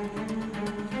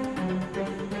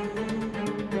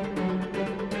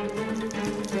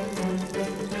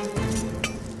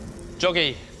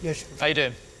 Joggy, Yes. how you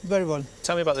doing? Very well.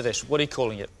 Tell me about the dish. What are you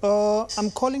calling it?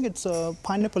 I'm calling it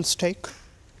pineapple steak.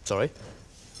 Sorry?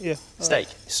 Yeah. Steak?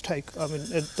 Steak. I mean,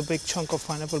 the big chunk of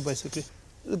pineapple, basically.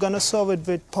 We're gonna serve it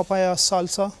with papaya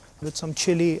salsa, with some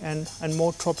chili and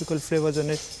more tropical flavors in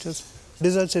it. Just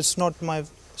desserts, it's not my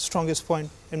strongest point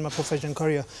in my professional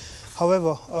career.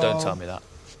 However... Don't tell me that.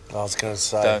 I was going to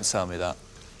say... Don't tell me that.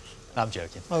 I'm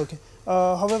joking. Okay.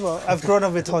 However, I've grown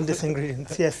up with all these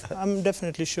ingredients. Yes, I'm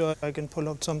definitely sure I can pull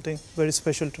out something very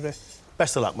special today.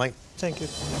 Best of luck, mate. Thank you.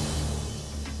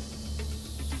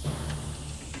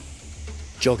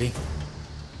 Jogging.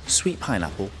 Sweet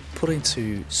pineapple put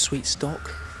into sweet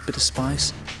stock, bit of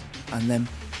spice, and then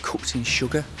cooked in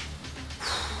sugar.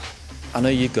 I know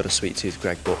you've got a sweet tooth,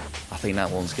 Greg, but I think that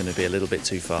one's going to be a little bit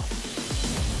too far.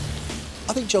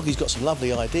 I think Joggy's got some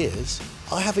lovely ideas.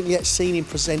 I haven't yet seen him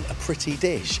present a pretty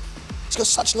dish. He's got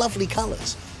such lovely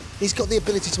colours. He's got the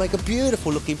ability to make a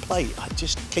beautiful looking plate. I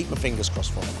just keep my fingers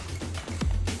crossed for him.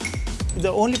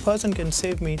 The only person can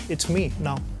save me, it's me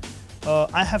now.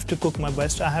 I have to cook my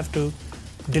best. I have to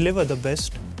deliver the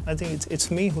best. I think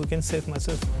it's me who can save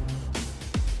myself.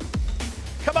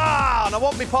 Come on, I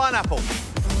want me pineapple.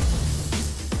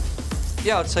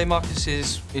 Yeah, I'd say Marcus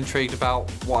is intrigued about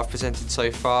what I've presented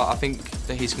so far. I think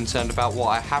that he's concerned about what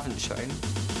I haven't shown.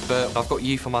 But I've got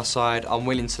youth on my side, I'm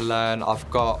willing to learn, I've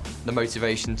got the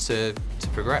motivation to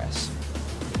progress.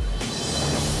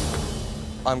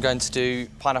 I'm going to do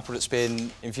pineapple that's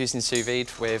been infused in sous vide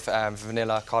with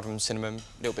vanilla, cardamom, cinnamon,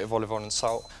 a little bit of olive oil and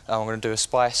salt. I'm going to do a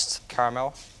spiced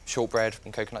caramel, shortbread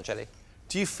and coconut jelly.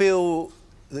 Do you feel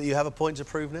that you have a point to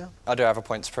prove now? I do have a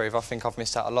point to prove. I think I've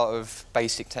missed out a lot of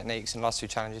basic techniques in the last two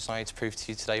challenges, and I need to prove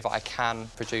to you today that I can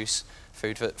produce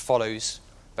food that follows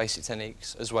basic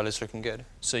techniques as well as looking good.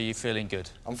 So you're feeling good?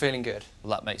 I'm feeling good.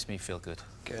 Well, that makes me feel good.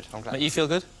 Good, I'm glad. Make you feel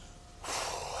good?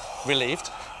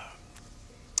 Relieved?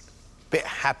 Bit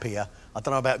happier. I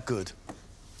don't know about good.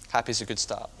 Happy's a good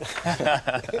start.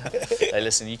 Hey,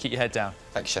 listen, you keep your head down.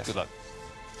 Thanks, Chef. Good luck.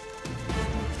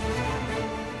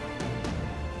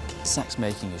 Zach's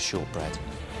making a shortbread.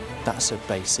 That's a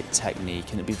basic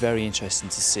technique, and it'd be very interesting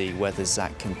to see whether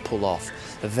Zach can pull off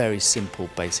a very simple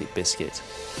basic biscuit.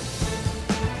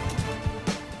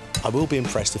 I will be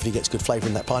impressed if he gets good flavour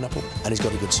in that pineapple and he's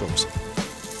got a good sauce.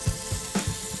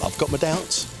 I've got my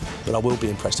doubts, but I will be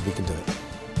impressed if he can do it.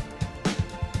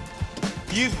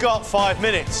 You've got 5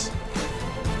 minutes.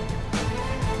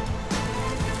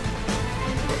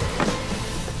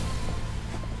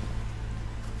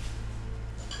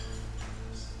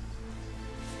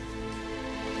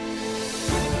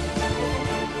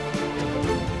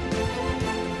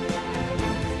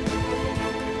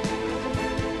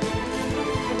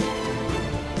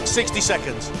 $60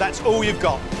 seconds. That's all you've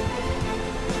got.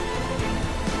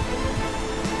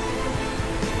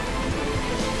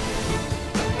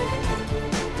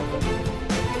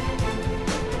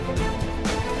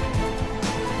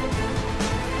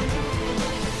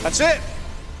 That's it.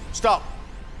 Stop.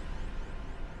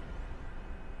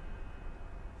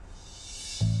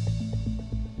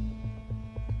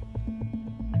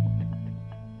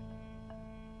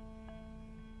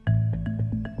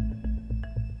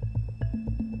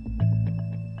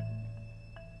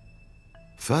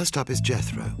 First up is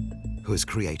Jethro, who has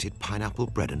created pineapple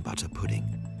bread and butter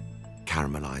pudding,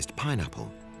 caramelized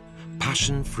pineapple,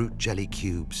 passion fruit jelly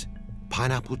cubes,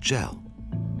 pineapple gel,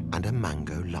 and a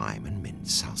mango, lime and mint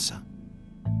salsa.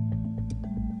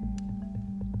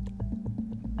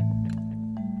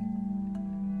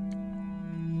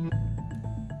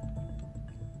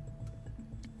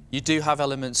 You do have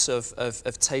elements of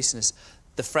tastiness.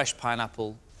 The fresh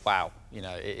pineapple, wow, you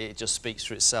know, it just speaks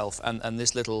for itself. And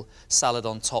this little salad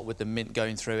on top with the mint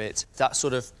going through it, that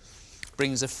sort of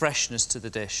brings a freshness to the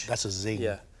dish. That's a zing.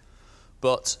 Yeah.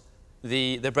 But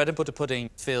the bread and butter pudding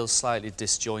feels slightly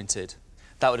disjointed.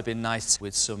 That would have been nice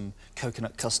with some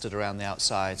coconut custard around the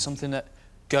outside, something that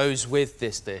goes with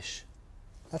this dish.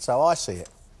 That's how I see it.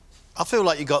 I feel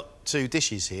like you've got two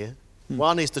dishes here.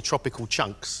 One is the tropical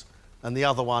chunks, and the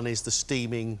other one is the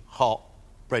steaming, hot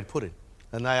bread pudding.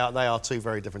 And they are two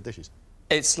very different dishes.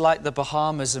 It's like the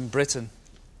Bahamas and Britain.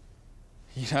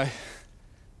 You know,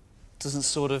 doesn't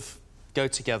sort of go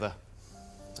together.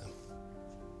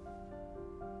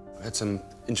 I had some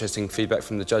interesting feedback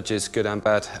from the judges, good and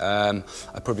bad.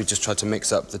 I probably just tried to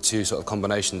mix up the two sort of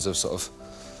combinations of sort of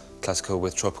classical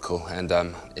with tropical, and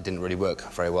it didn't really work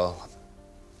very well.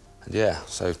 And yeah,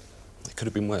 so it could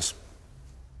have been worse.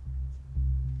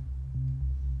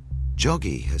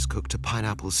 Joggy has cooked a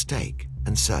pineapple steak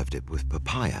and served it with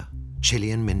papaya, chili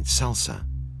and mint salsa,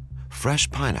 fresh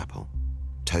pineapple,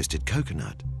 toasted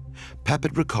coconut,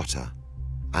 peppered ricotta,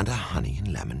 and a honey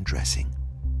and lemon dressing.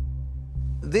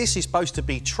 This is supposed to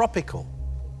be tropical,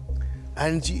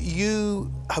 and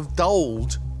you have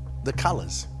dulled the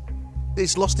colours.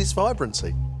 It's lost its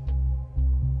vibrancy.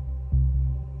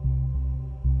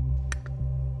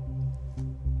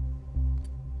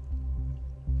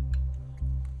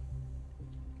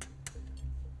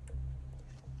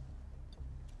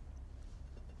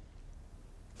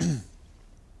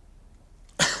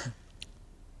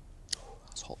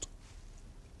 That's hot.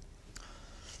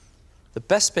 The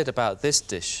best bit about this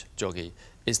dish, Joggy,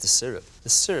 is the syrup. The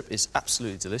syrup is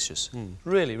absolutely delicious.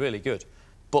 Really, really good.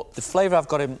 But the flavour I've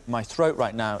got in my throat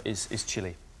right now is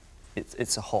chili.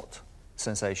 It's a hot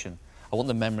sensation. I want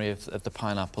the memory of the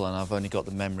pineapple, and I've only got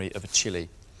the memory of a chili.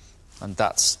 And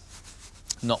that's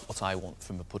not what I want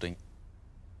from a pudding.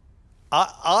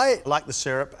 I like the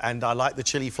syrup, and I like the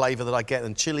chilli flavour that I get,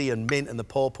 and chilli and mint and the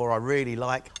pawpaw I really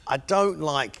like. I don't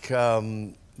like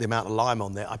the amount of lime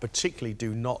on there. I particularly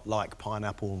do not like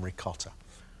pineapple and ricotta.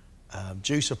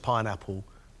 Juice of pineapple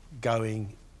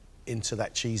going into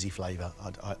that cheesy flavour,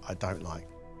 I don't like.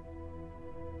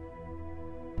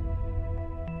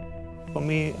 For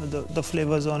me, the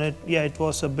flavours on it, yeah, it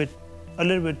was a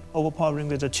little bit overpowering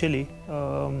with the chili.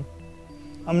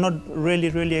 I'm not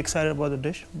really excited about the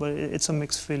dish, but it's a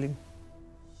mixed feeling.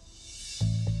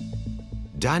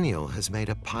 Daniel has made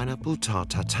a pineapple tarte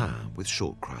tatin with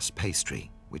short crust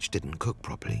pastry, which didn't cook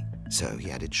properly, so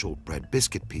he added shortbread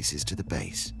biscuit pieces to the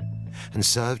base and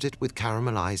served it with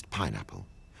caramelized pineapple,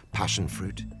 passion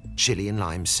fruit, chili and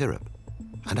lime syrup,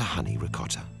 and a honey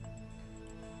ricotta.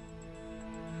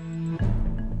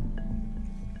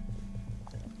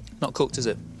 Not cooked, is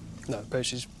it? No,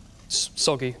 pastry's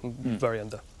soggy and very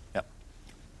under. Yep.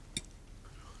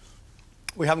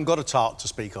 We haven't got a tart to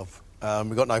speak of.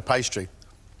 We've got no pastry.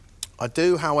 I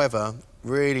do, however,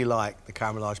 really like the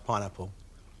caramelised pineapple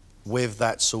with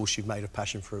that sauce you've made of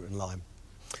passion fruit and lime.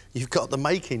 You've got the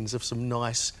makings of some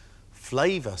nice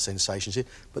flavour sensations here,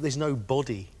 but there's no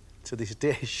body to this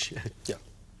dish. Yeah.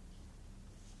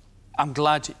 I'm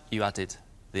glad you added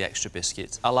the extra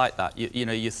biscuit. I like that. You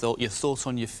know, you thought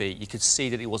on your feet. You could see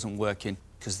that it wasn't working,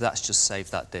 because that's just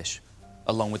saved that dish,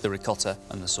 along with the ricotta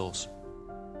and the sauce.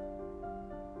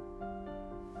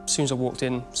 As soon as I walked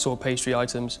in, saw pastry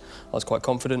items, I was quite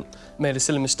confident. Made a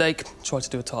silly mistake, tried to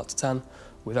do a tarte tatin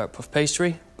without puff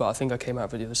pastry, but I think I came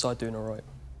out of the other side doing all right.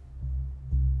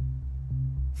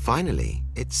 Finally,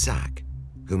 it's Zach,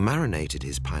 who marinated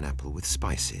his pineapple with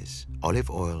spices,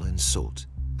 olive oil and salt,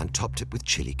 and topped it with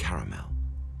chili caramel,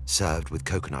 served with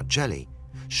coconut jelly,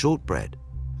 shortbread,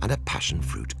 and a passion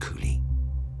fruit coulis.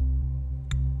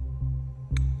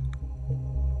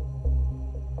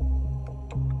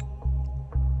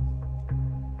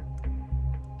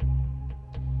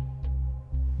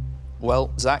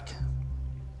 Well, Zach,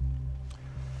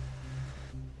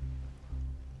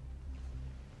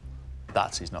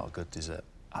 that is not a good dessert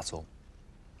at all.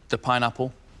 The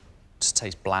pineapple just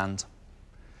tastes bland.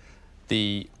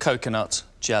 The coconut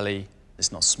jelly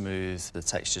is not smooth, the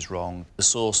texture's wrong. The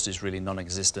sauce is really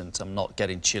non-existent. I'm not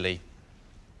getting chili.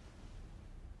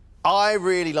 I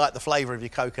really like the flavour of your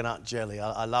coconut jelly.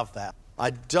 I love that.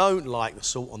 I don't like the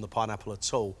salt on the pineapple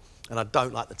at all, and I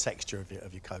don't like the texture of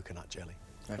your coconut jelly.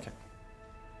 OK.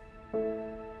 I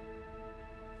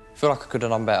feel like I could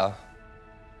have done better.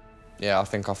 Yeah, I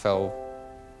think I fell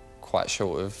quite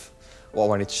short of what I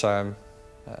wanted to show him.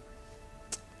 But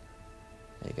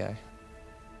there you go.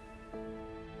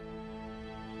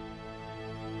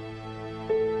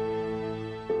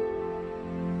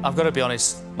 I've got to be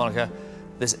honest, Monica,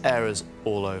 there's errors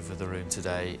all over the room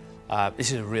today.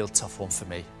 This is a real tough one for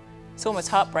me. It's almost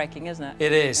heartbreaking, isn't it?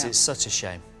 It is, Yeah. It's such a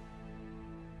shame.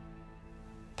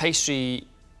 Pastry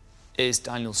is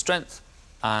Daniel's strength,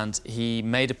 and he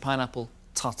made a pineapple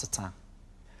tarte tatin.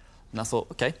 And I thought,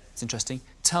 OK, it's interesting.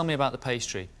 Tell me about the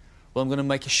pastry. Well, I'm going to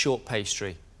make a short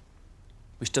pastry,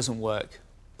 which doesn't work.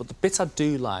 But the bit I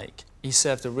do like, he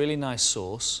served a really nice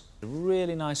sauce, a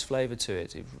really nice flavour to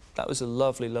it. That was a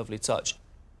lovely, lovely touch.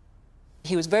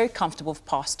 He was very comfortable with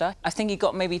pasta. I think he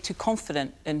got maybe too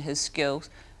confident in his skills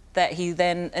that he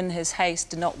then, in his haste,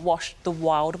 did not wash the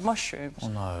wild mushrooms. Oh,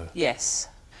 no. Yes.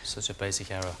 Such a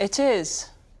basic error. It is.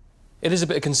 It is a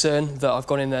bit of concern that I've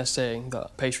gone in there saying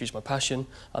that pastry is my passion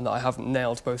and that I haven't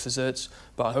nailed both desserts,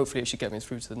 but hopefully it should get me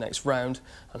through to the next round,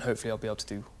 and hopefully I'll be able to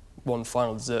do one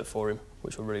final dessert for him,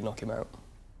 which will really knock him out.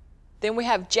 Then we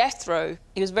have Jethro.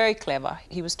 He was very clever.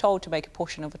 He was told to make a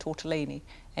portion of a tortellini,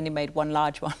 and he made one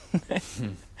large one.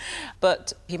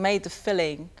 But he made the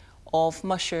filling of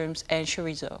mushrooms and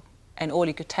chorizo, and all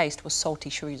you could taste was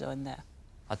salty chorizo in there.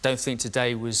 I don't think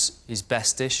today was his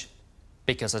best dish,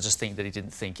 because I just think that he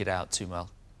didn't think it out too well.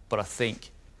 But I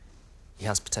think he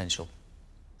has potential.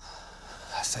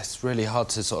 It's really hard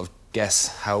to sort of guess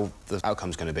how the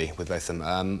outcome's going to be with both of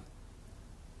them.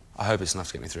 I hope it's enough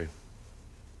to get me through.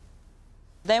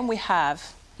 Then we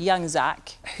have young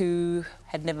Zach, who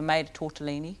had never made a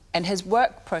tortellini, and his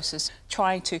work process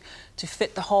trying to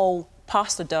fit the whole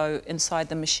pasta dough inside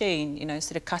the machine, you know,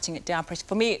 instead of cutting it down.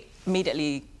 For me, it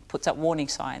immediately puts up warning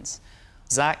signs.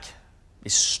 Zach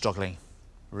is struggling,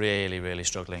 really, really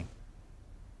struggling.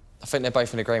 I think they're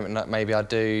both in agreement that maybe I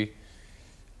do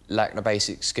lack the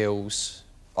basic skills.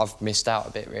 I've missed out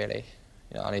a bit, really.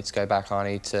 You know, I need to go back, I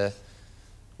need to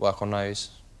work on those.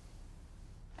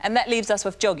 And that leaves us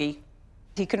with Joggy.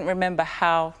 He couldn't remember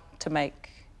how to make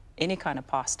any kind of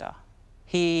pasta.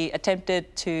 He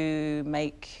attempted to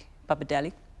make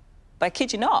pappardelle, but I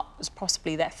kid you not, it was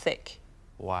possibly that thick.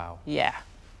 Wow. Yeah.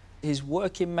 His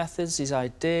working methods, his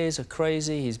ideas are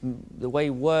crazy. The way he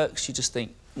works, you just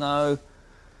think, no.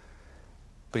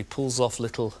 But he pulls off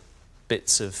little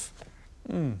bits of,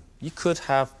 you could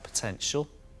have potential.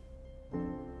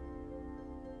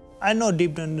 I know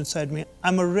deep down inside me,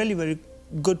 I'm a really very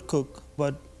good cook,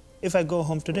 but if I go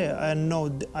home today, I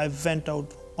know I went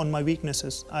out on my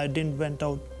weaknesses. I didn't went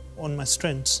out on my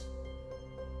strengths.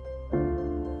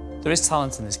 There is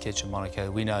talent in this kitchen,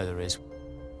 Monica. We know there is.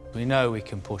 We know we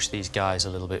can push these guys a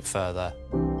little bit further.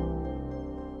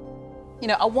 You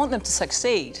know, I want them to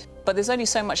succeed, but there's only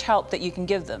so much help that you can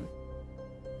give them.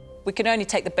 We can only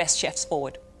take the best chefs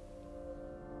forward.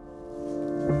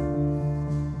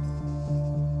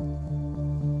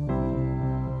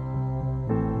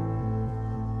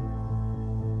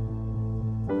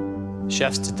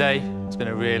 Chefs, today it's been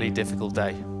a really difficult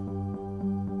day.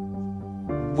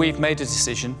 We've made a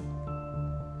decision.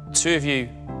 2 of you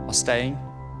are staying,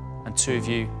 and 2 of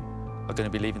you are going to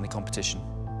be leaving the competition.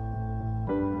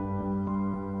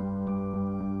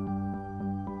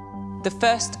 The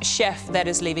first chef that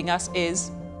is leaving us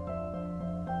is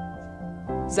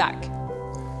Zach.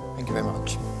 Thank you very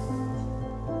much.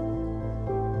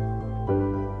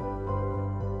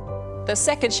 The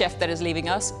second chef that is leaving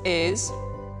us is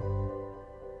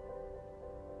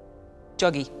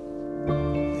Joggy.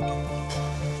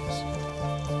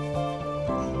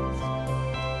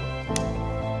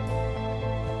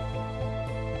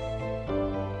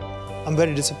 I'm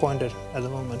very disappointed at the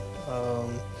moment,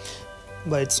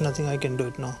 but it's nothing I can do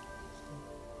it now.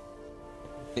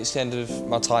 It's the end of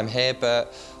my time here,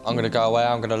 but I'm going to go away,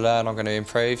 I'm going to learn, I'm going to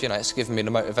improve. You know, it's given me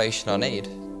the motivation I need.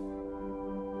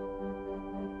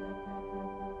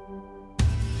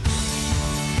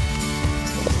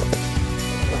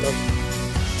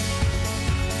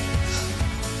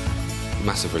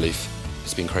 Massive relief.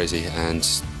 It's been crazy, and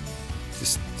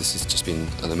this has just been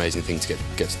an amazing thing to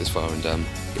get to this far and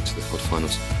get to the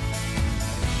quarterfinals.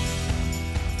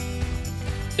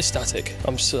 Ecstatic.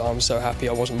 I'm so happy.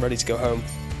 I wasn't ready to go home.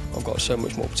 I've got so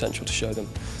much more potential to show them.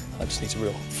 I just need to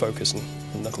real focus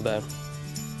and knuckle down.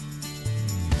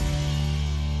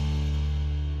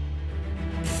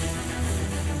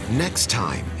 Next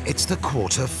time, it's the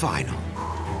quarter-final.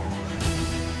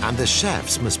 And the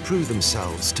chefs must prove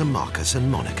themselves to Marcus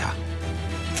and Monica.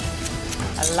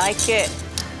 I like it.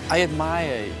 I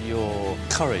admire your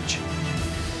courage.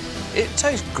 It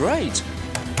tastes great.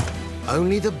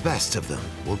 Only the best of them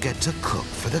will get to cook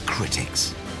for the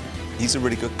critics. He's a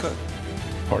really good cook.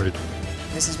 Horrid.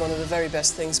 This is one of the very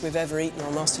best things we've ever eaten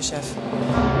on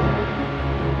MasterChef.